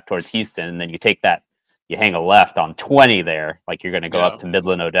headed back towards Houston, and then you take that, you hang a left on 20 there, like you're going to go up to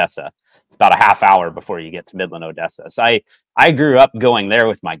Midland, Odessa. It's about a half hour before you get to Midland, Odessa. So I grew up going there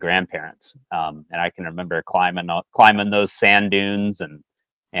with my grandparents, and I can remember climbing those sand dunes,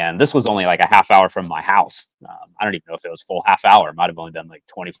 and this was only like a half hour from my house. I don't even know if it was full half hour. It might have only been like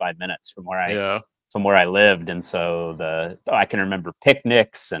 25 minutes from where I lived. And so I can remember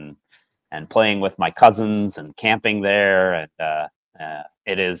picnics and playing with my cousins and camping there. And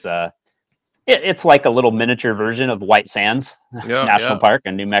it's like a little miniature version of White Sands National Park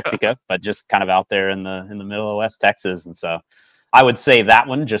in New Mexico, but just kind of out there in the middle of West Texas. And so I would say that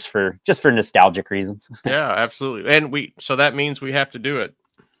one just for nostalgic reasons. Yeah, absolutely. And so that means we have to do it.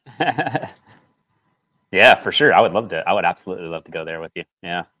 Yeah, for sure. I would absolutely love to go there with you.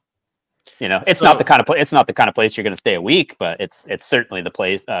 Yeah. It's not the kind of place you're going to stay a week, but it's certainly the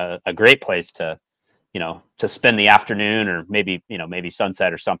place, a great place to spend the afternoon, or maybe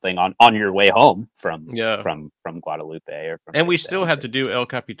sunset or something on your way home from Guadalupe or from. And we still have to do El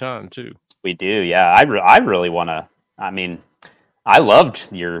Capitan too. We do. Yeah. I really want to, I loved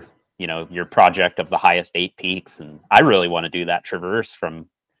your project of the highest 8 peaks, and I really want to do that traverse from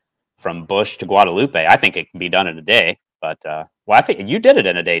Bush to Guadalupe. I think it can be done in a day, but I think you did it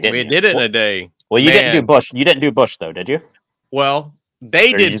in a day, didn't you? We did it in a day. Well, you didn't do Bush. You didn't do Bush though, did you? Well,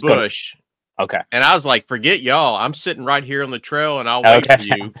 they did Bush. Okay. And I was like, forget y'all. I'm sitting right here on the trail, and I'll wait for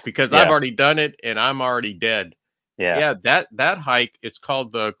you because I've already done it and I'm already dead. Yeah. Yeah. That hike, it's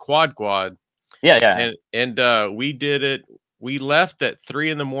called the Quad. Yeah. Yeah. And we did it. We left at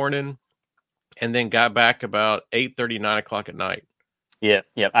 3 a.m. and then got back about 8:30, 9 o'clock at night. Yeah.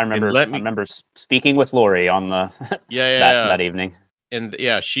 I remember speaking with Lori on the that evening. And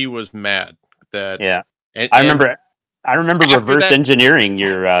she was mad that. Yeah. I remember reverse engineering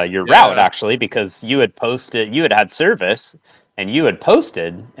your route, actually, because you had had service, and you had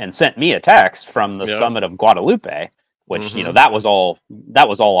posted and sent me a text from the summit of Guadalupe, which that was all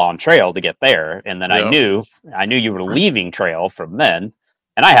on trail to get there. And then I knew you were leaving trail from then.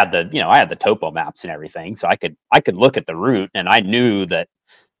 And I had the topo maps and everything, so I could look at the route, and I knew that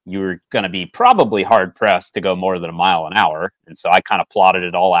you were going to be probably hard pressed to go more than a mile an hour. And so I kind of plotted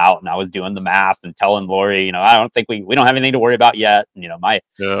it all out, and I was doing the math and telling Lori, I don't think we don't have anything to worry about yet. And,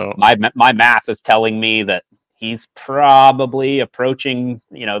 my math is telling me that he's probably approaching,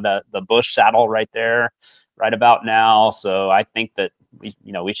 the Bush saddle right there, right about now. So I think that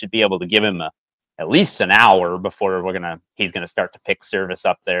we should be able to give him at least an hour before he's gonna start to pick service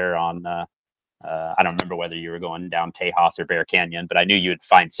up there on I don't remember whether you were going down Tejas or Bear Canyon, but I knew you'd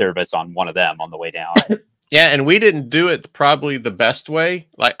find service on one of them on the way down. Yeah, and we didn't do it probably the best way.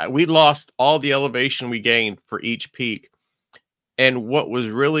 Like, we lost all the elevation we gained for each peak. And what was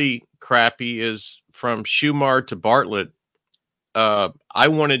really crappy is from Shumar to Bartlett, I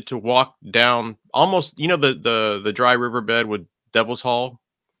wanted to walk down almost, the dry riverbed with Devil's Hall.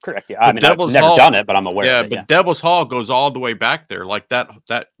 Correct. Yeah, I've never done it, but I'm aware of it. But Devil's Hall goes all the way back there, like that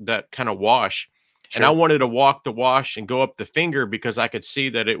kind of wash. Sure. And I wanted to walk the wash and go up the finger because I could see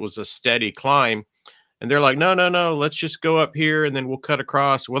that it was a steady climb. And they're like, no, let's just go up here and then we'll cut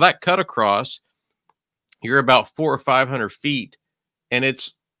across. Well, that cut across, you're about 400 or 500 feet, and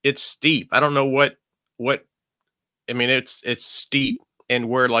it's steep. I don't know what. I mean, it's steep, and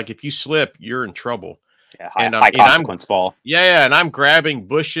where, like, if you slip, you're in trouble. Yeah, high consequence fall. Yeah, and I'm grabbing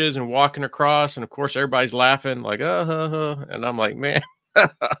bushes and walking across, and of course everybody's laughing like, and I'm like, man,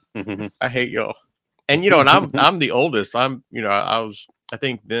 I hate y'all. And and I'm the oldest. I was, I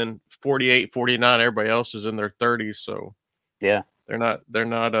think, then 48, 49. Everybody else is in their 30s. So yeah, They're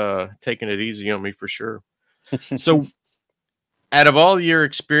not taking it easy on me for sure. So, out of all your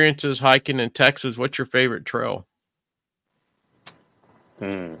experiences hiking in Texas, what's your favorite trail?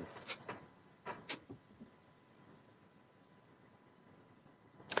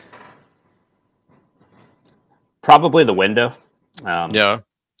 Probably the window. Yeah,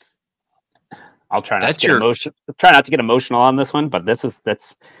 I'll try not that's to get your emotional. Try not to get emotional on this one, but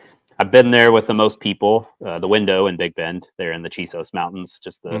that's. I've been there with the most people. The window in Big Bend, there in the Chisos Mountains,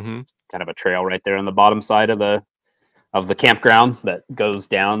 just the hmm kind of a trail right there on the bottom side of the campground that goes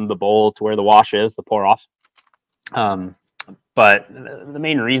down the bowl to where the wash is, the pour off. Um, but the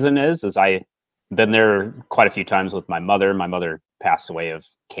main reason is I've been there quite a few times with my mother. My mother passed away of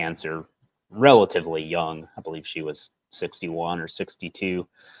cancer relatively young. I believe she was 61 or 62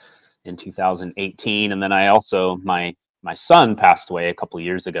 in 2018. And then I also my son passed away a couple of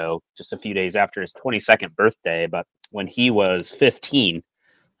years ago, just a few days after his 22nd birthday. But when he was 15,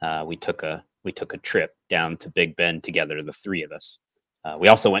 we took a trip down to Big Bend together, the three of us. We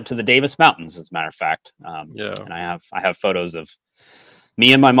also went to the Davis Mountains, as a matter of fact. yeah. And I have photos of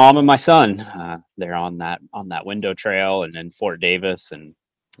me and my mom and my son there on that window trail and then Fort Davis, and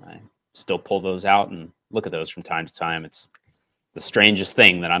I still pull those out and look at those from time to time. It's the strangest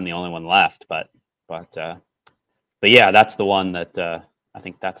thing that I'm the only one left, but yeah, that's the one that I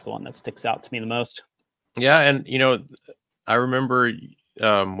think that's the one that sticks out to me the most. Yeah, and I remember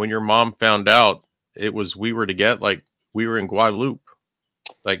when your mom found out, we were we were in Guadalupe.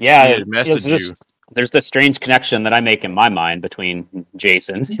 Like Yeah, she had messaged you. There's this strange connection that I make in my mind between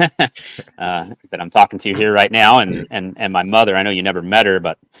Jason that I'm talking to here right now and my mother. I know you never met her,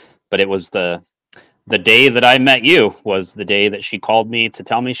 but it was the day that I met you was the day that she called me to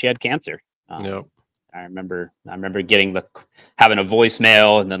tell me she had cancer. Yep. I remember having a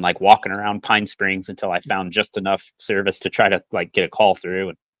voicemail and then like walking around Pine Springs until I found just enough service to try to like get a call through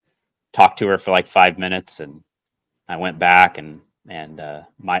and talk to her for like 5 minutes. And I went back and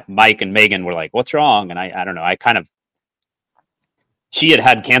Mike and Megan were like, "What's wrong?" And I don't know. She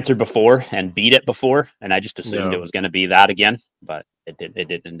had cancer before and beat it before, and I just assumed Yeah. it was going to be that again, but it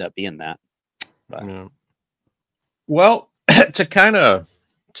did end up being that. But Yeah. Well,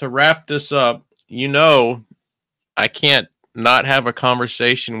 to wrap this up, I can't not have a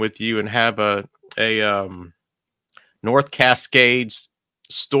conversation with you and have a North Cascades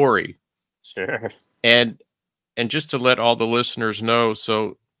story. sure. And just to let all the listeners know,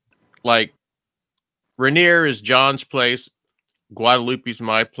 so like Rainier is John's place, Guadalupe's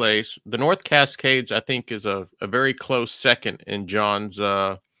my place. The North Cascades, I think, is a very close second in John's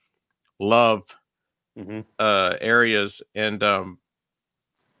love Mm-hmm. areas. And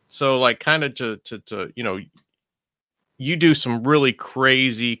so like kind of to you do some really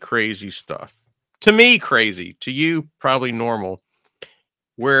crazy stuff. To me, crazy. To you, probably normal.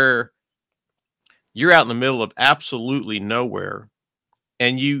 Where you're out in the middle of absolutely nowhere,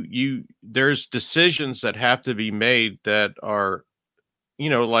 and there's decisions that have to be made that are,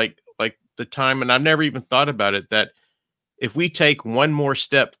 like the time. And I've never even thought about it, that if we take one more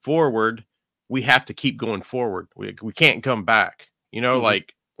step forward, we have to keep going forward. We can't come back. Mm-hmm.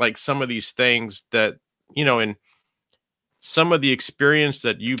 Like some of these things that in some of the experience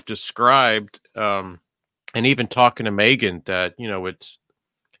that you've described, and even talking to Megan, that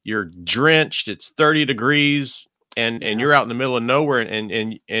you're drenched, it's 30 degrees, and you're out in the middle of nowhere,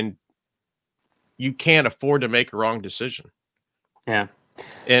 and you can't afford to make a wrong decision. Yeah.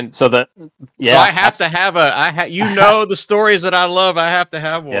 And so I have to have the stories that I love. I have to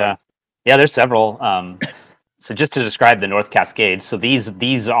have one. Yeah, there's several. So just to describe the North Cascades, so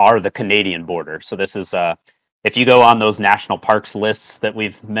these are the Canadian border. So this is if you go on those national parks lists that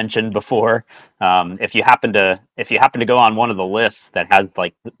we've mentioned before, if you happen to go on one of the lists that has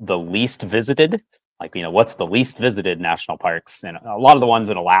like the least visited, like what's the least visited national parks, and a lot of the ones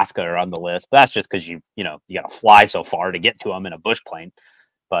in Alaska are on the list, but that's just because you got to fly so far to get to them in a bush plane.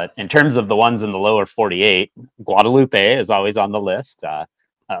 But in terms of the ones in the lower 48, Guadalupe is always on the list.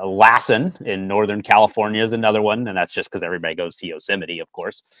 Lassen in Northern California is another one, and that's just because everybody goes to Yosemite, of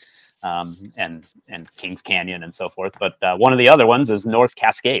course, and Kings Canyon and so forth. But one of the other ones is North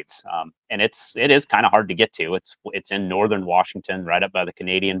Cascades, and it is kind of hard to get to. It's in northern Washington, right up by the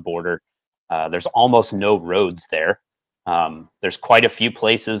Canadian border. There's almost no roads there. There's quite a few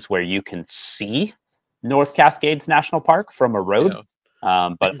places where you can see North Cascades National Park from a road. Yeah.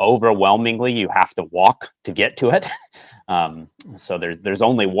 But overwhelmingly, you have to walk to get to it. So there's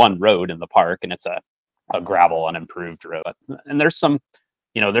only one road in the park, and it's a gravel unimproved road. And there's some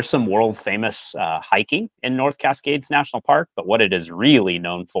world famous hiking in North Cascades National Park, but what it is really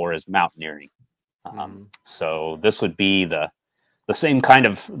known for is mountaineering. So this would be the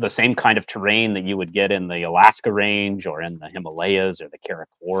the same kind of terrain that you would get in the Alaska range or in the Himalayas or the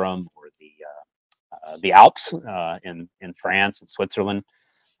Karakoram or the Alps in France and Switzerland.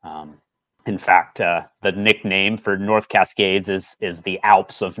 Um, in fact, the nickname for North Cascades is the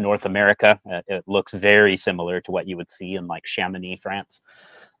Alps of North America. It looks very similar to what you would see in like Chamonix, France.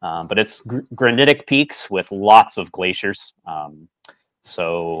 But it's granitic peaks with lots of glaciers.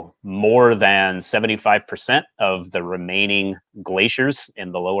 So more than 75% of the remaining glaciers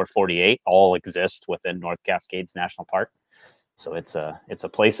in the lower 48 all exist within North Cascades National Park. So it's a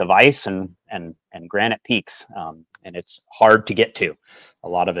place of ice and granite peaks, and it's hard to get to. A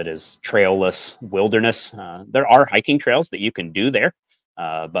lot of it is trailless wilderness. There are hiking trails that you can do there,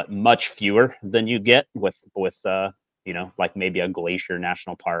 but much fewer than you get with like maybe a Glacier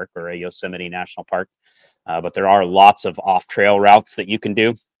National Park or a Yosemite National Park. But there are lots of off-trail routes that you can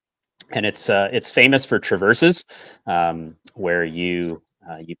do, and it's famous for traverses, where you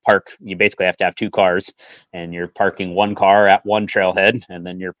park. You basically have to have two cars, and you're parking one car at one trailhead, and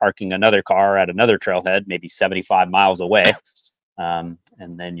then you're parking another car at another trailhead, maybe 75 miles away, and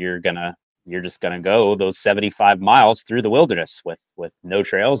then you're just gonna go those 75 miles through the wilderness with no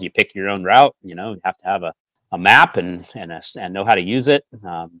trails. You pick your own route. You have to have a map and know how to use it.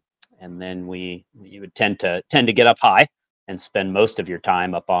 And then you would tend to get up high and spend most of your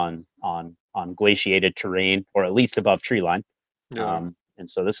time up on glaciated terrain, or at least above tree line. Yeah. And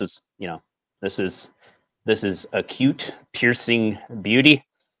so this is acute, piercing beauty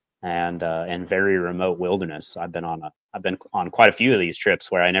and very remote wilderness. I've been on quite a few of these trips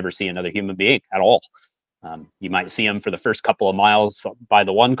where I never see another human being at all. You might see them for the first couple of miles by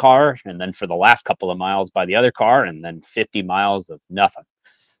the one car, and then for the last couple of miles by the other car, and then 50 miles of nothing.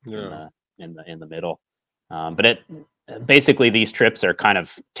 Yeah. in the middle. But basically these trips are kind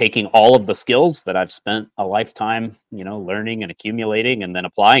of taking all of the skills that I've spent a lifetime, learning and accumulating, and then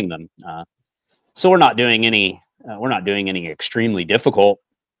applying them. So we're not doing any extremely difficult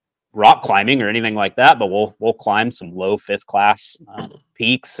rock climbing or anything like that, but we'll climb some low 5th class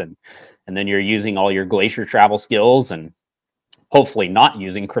peaks, and then you're using all your glacier travel skills, and hopefully not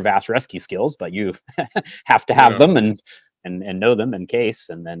using crevasse rescue skills, but you have to have them and know them in case.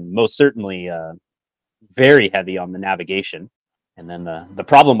 And then most certainly very heavy on the navigation. And then the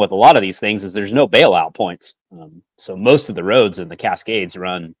problem with a lot of these things is there's no bailout points. So most of the roads in the Cascades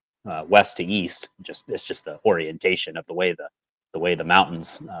run west to east. It's just the orientation of the way the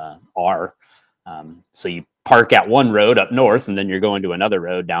mountains are. So you park at one road up north, and then you're going to another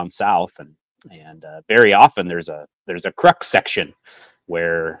road down south, and very often there's a crux section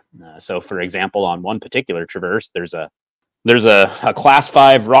where so for example, on one particular traverse, there's a class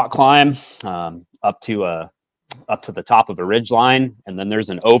 5 rock climb up to the top of a ridge line, and then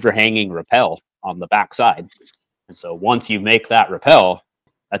there's an overhanging rappel on the backside. And so once you make that rappel,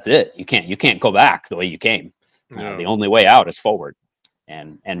 that's it. You can't go back the way you came. The only way out is forward.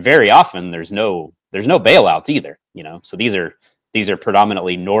 And very often there's no bailouts either. So these are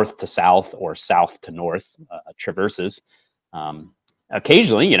predominantly north to south or south to north traverses.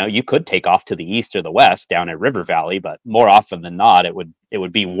 Occasionally, you could take off to the east or the west down a river valley, but more often than not, it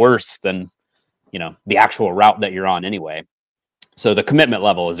would be worse than, the actual route that you're on anyway. So the commitment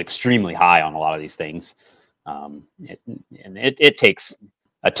level is extremely high on a lot of these things. It takes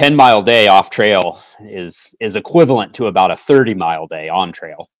a 10-mile day off trail is equivalent to about a 30-mile day on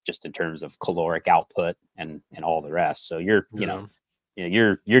trail, just in terms of caloric output and all the rest. So you're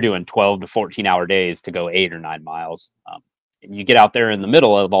doing 12 to 14-hour days to go 8 or 9 miles. And you get out there in the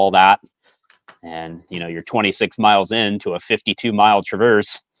middle of all that, and you're 26 miles into a 52-mile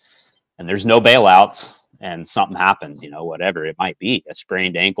traverse, and there's no bailouts, and something happens, whatever it might be, a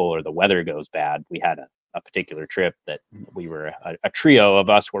sprained ankle or the weather goes bad. We had a particular trip that we were a trio of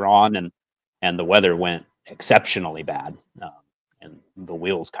us were on, and the weather went exceptionally bad, and the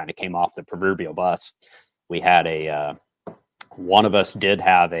wheels kind of came off the proverbial bus. We had one of us did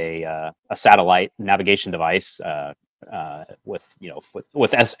have a satellite navigation device with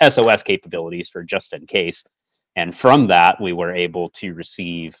SOS capabilities for just in case. And from that, we were able to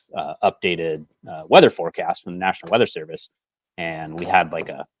receive updated weather forecasts from the National Weather Service. And we had like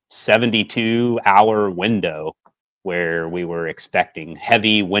a 72-hour window where we were expecting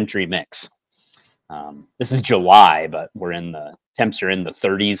heavy wintry mix. This is July, but temps are in the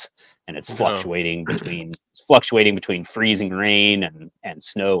 30s, and it's fluctuating between freezing rain and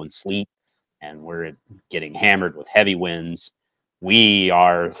snow and sleet. And we're getting hammered with heavy winds. We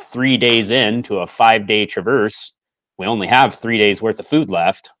are 3 days into a 5-day traverse. We only have 3 days worth of food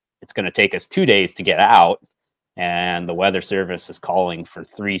left. It's going to take us 2 days to get out. And the Weather Service is calling for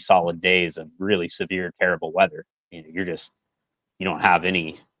 3 solid days of really severe, terrible weather. You're just you don't have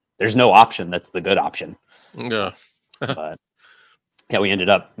any. There's no option that's the good option. Yeah. But yeah, we ended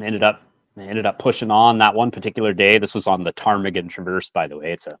up pushing on that one particular day. This was on the Ptarmigan Traverse, by the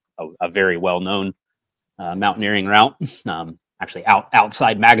way. It's a very well known mountaineering route. Actually,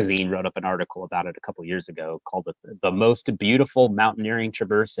 Outside Magazine wrote up an article about it a couple years ago, called it the most beautiful mountaineering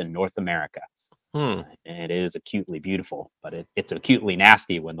traverse in North America. And it is acutely beautiful, but it's acutely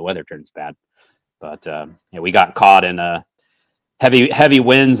nasty when the weather turns bad. But we got caught in heavy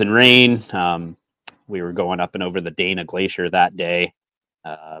winds and rain. We were going up and over the Dana Glacier that day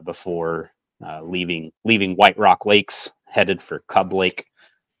before leaving White Rock Lakes, headed for Cub Lake,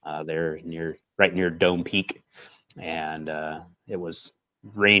 there right near Dome Peak. And it was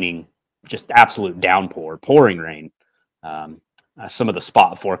raining, just absolute downpour, pouring rain. Some of the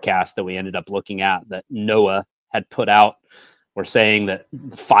spot forecasts that we ended up looking at that NOAA had put out were saying that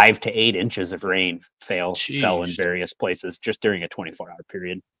 5 to 8 inches of rain fell in various places just during a 24-hour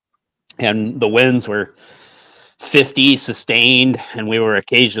period. And the winds were 50 sustained, and we were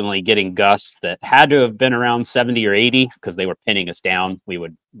occasionally getting gusts that had to have been around 70 or 80 because they were pinning us down.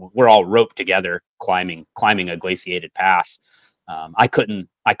 We're all roped together climbing a glaciated pass. I couldn't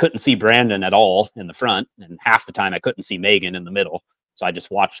see Brandon at all in the front, and half the time I couldn't see Megan in the middle. So I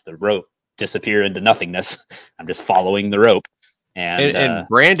just watched the rope disappear into nothingness. I'm just following the rope. And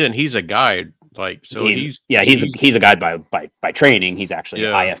Brandon, he's a guide. He's a guide by training. He's actually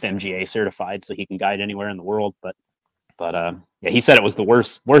IFMGA certified, so he can guide anywhere in the world. But he said it was the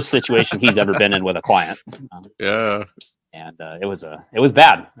worst situation he's ever been in with a client. And it was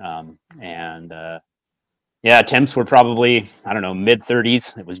bad. Temps were probably, I don't know, mid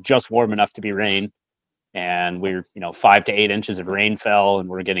 30s. It was just warm enough to be rain, and we're 5 to 8 inches of rain fell, and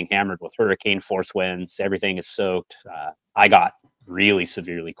we're getting hammered with hurricane force winds. Everything is soaked. I got really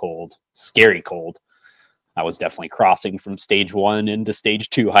severely cold, scary cold. I was definitely crossing from stage 1 into stage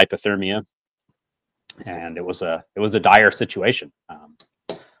 2 hypothermia, and it was a dire situation.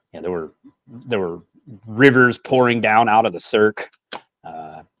 There were rivers pouring down out of the cirque.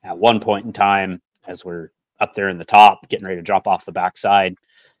 At one point in time, as we're up there in the top, getting ready to drop off the backside,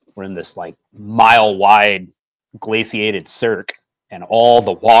 we're in this like mile-wide glaciated cirque, and all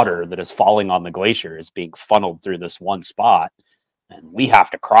the water that is falling on the glacier is being funneled through this one spot, and we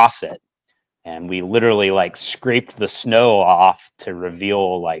have to cross it. And we literally scraped the snow off to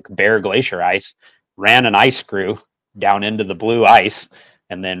reveal bare glacier ice, ran an ice screw down into the blue ice,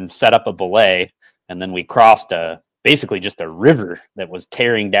 and then set up a belay. And then we crossed basically just a river that was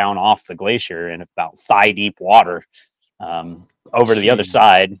tearing down off the glacier in about thigh deep water, over to the other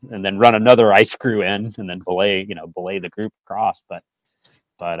side, and then run another ice screw in, and then belay the group across. But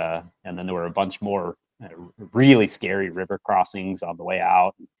and then there were a bunch more really scary river crossings on the way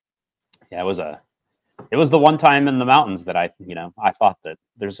out. Yeah, it was the one time in the mountains that I thought that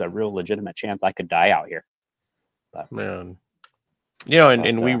there's a real legitimate chance I could die out here. But, man,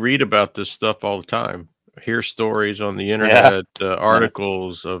 and we read about this stuff all the time. Hear stories on the internet,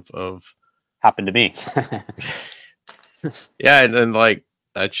 articles of happened to me. Yeah, and then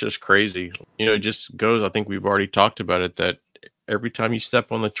that's just crazy. It just goes. I think we've already talked about it, that every time you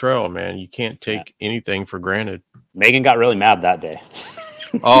step on the trail, man, you can't take anything for granted. Megan got really mad that day.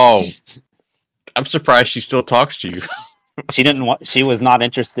 Oh, I'm surprised she still talks to you. She was not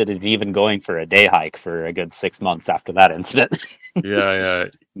interested in even going for a day hike for a good 6 months after that incident. Yeah.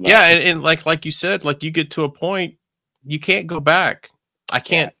 And like you said, you get to a point, you can't go back. I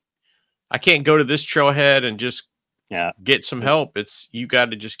can't go to this trailhead and just get some help. You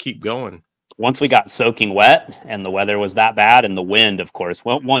got to just keep going. Once we got soaking wet and the weather was that bad, and the wind, of course,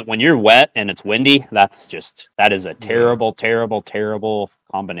 when you're wet and it's windy, that is a terrible, terrible, terrible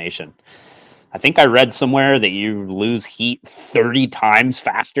combination. I think I read somewhere that you lose heat 30 times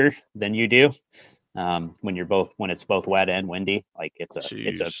faster than you do when it's both wet and windy.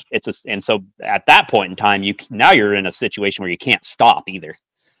 And so at that point in time, you're in a situation where you can't stop either,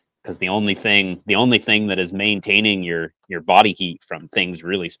 because the only thing that is maintaining your body heat from things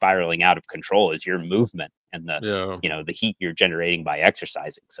really spiraling out of control is your movement and the heat you're generating by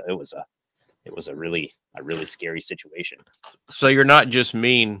exercising. So it was a really scary situation. So you're not just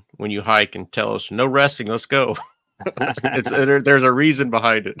mean when you hike and tell us no resting, let's go. There's a reason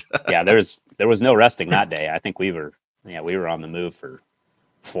behind it. Yeah, there was no resting that day. I think we were on the move for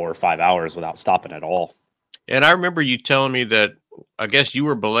 4 or 5 hours without stopping at all. And I remember you telling me that I guess you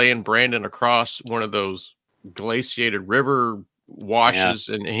were belaying Brandon across one of those glaciated river washes,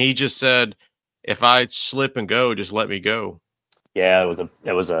 and he just said, if I slip and go, just let me go. Yeah, it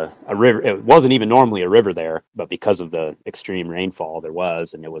was a river. It wasn't even normally a river there, but because of the extreme rainfall there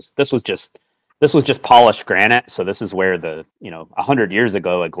was, and this was just this was just polished granite. So this is where 100 years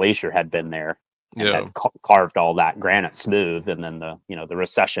ago, a glacier had been there and had carved all that granite smooth. And then the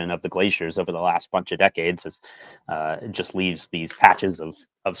recession of the glaciers over the last bunch of decades is just leaves these patches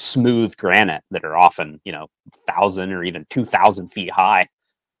of smooth granite that are often, 1,000 or even 2,000 feet high.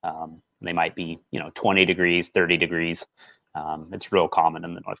 They might be, 20 degrees, 30 degrees. It's real common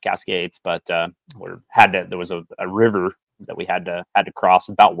in the North Cascades, but there was a river that we had to cross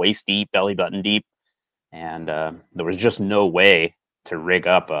about waist deep, belly button deep, and there was just no way to rig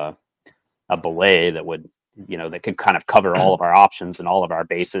up a belay that would, that could kind of cover all of our options and all of our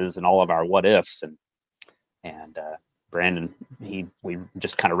bases and all of our what ifs. And Brandon, we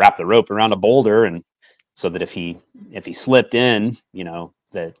just kind of wrapped the rope around a boulder, and so that if he slipped in,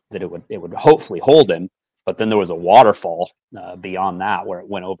 that it would hopefully hold him. But then there was a waterfall beyond that where it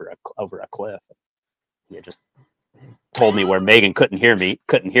went over a cliff. He just told me where Megan couldn't hear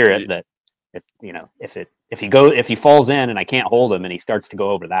it, that if he falls in and I can't hold him and he starts to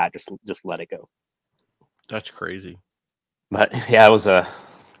go over that, just let it go. That's crazy. But yeah, it was the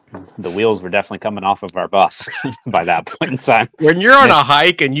wheels were definitely coming off of our bus by that point in time. When you're on a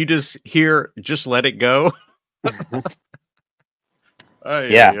hike and you just hear, just let it go.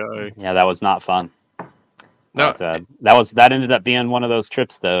 Yeah, that was not fun. No, but, that ended up being one of those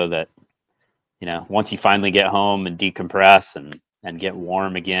trips though that, once you finally get home and decompress and get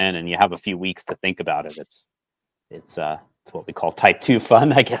warm again, and you have a few weeks to think about it, it's what we call type 2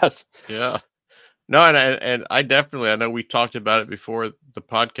 fun, I guess. Yeah. No, and I know we talked about it before the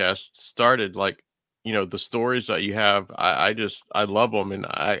podcast started, like, the stories that you have, I love them. And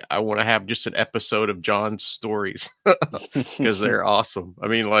I want to have just an episode of John's stories because they're awesome. I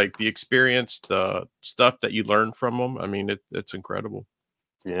mean, like the experience, the stuff that you learn from them. I mean, it's incredible.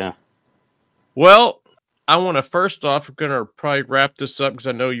 Yeah. Well, I want to first off, we're going to probably wrap this up because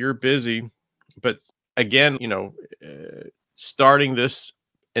I know you're busy, but again, starting this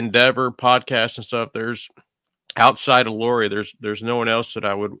endeavor podcast and stuff, there's outside of Lori, there's no one else that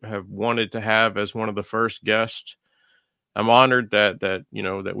I would have wanted to have as one of the first guests. I'm honored that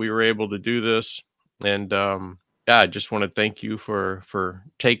we were able to do this, and I just want to thank you for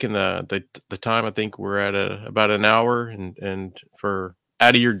taking the time. I think we're at about an hour, and for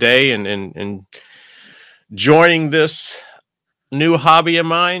out of your day and joining this new hobby of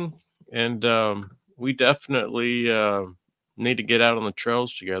mine. And we definitely need to get out on the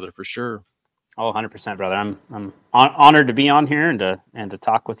trails together for sure. Oh, 100%, brother. I'm honored to be on here and to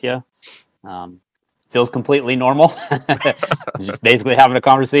talk with you. Feels completely normal. Just basically having a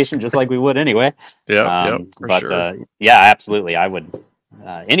conversation just like we would anyway. Yeah. But sure. Yeah, absolutely. I would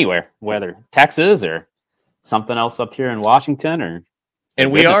anywhere, whether Texas or something else up here in Washington, or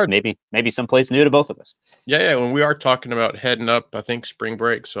we are maybe someplace new to both of us. Yeah. When we are talking about heading up, I think spring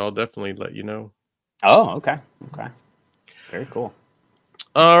break, so I'll definitely let you know. Oh, okay. Very cool.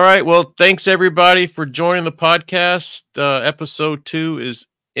 All right. Well, thanks everybody for joining the podcast. Episode 2 is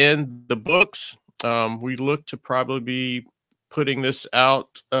in the books. We look to probably be putting this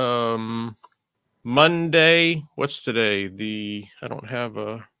out Monday. What's today? I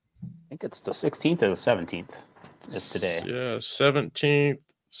think it's the 16th or the 17th is today. Yeah, 17th.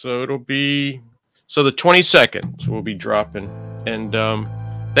 So it'll be the 22nd. So we'll be dropping. And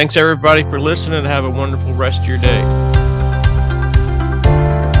thanks everybody for listening. Have a wonderful rest of your day.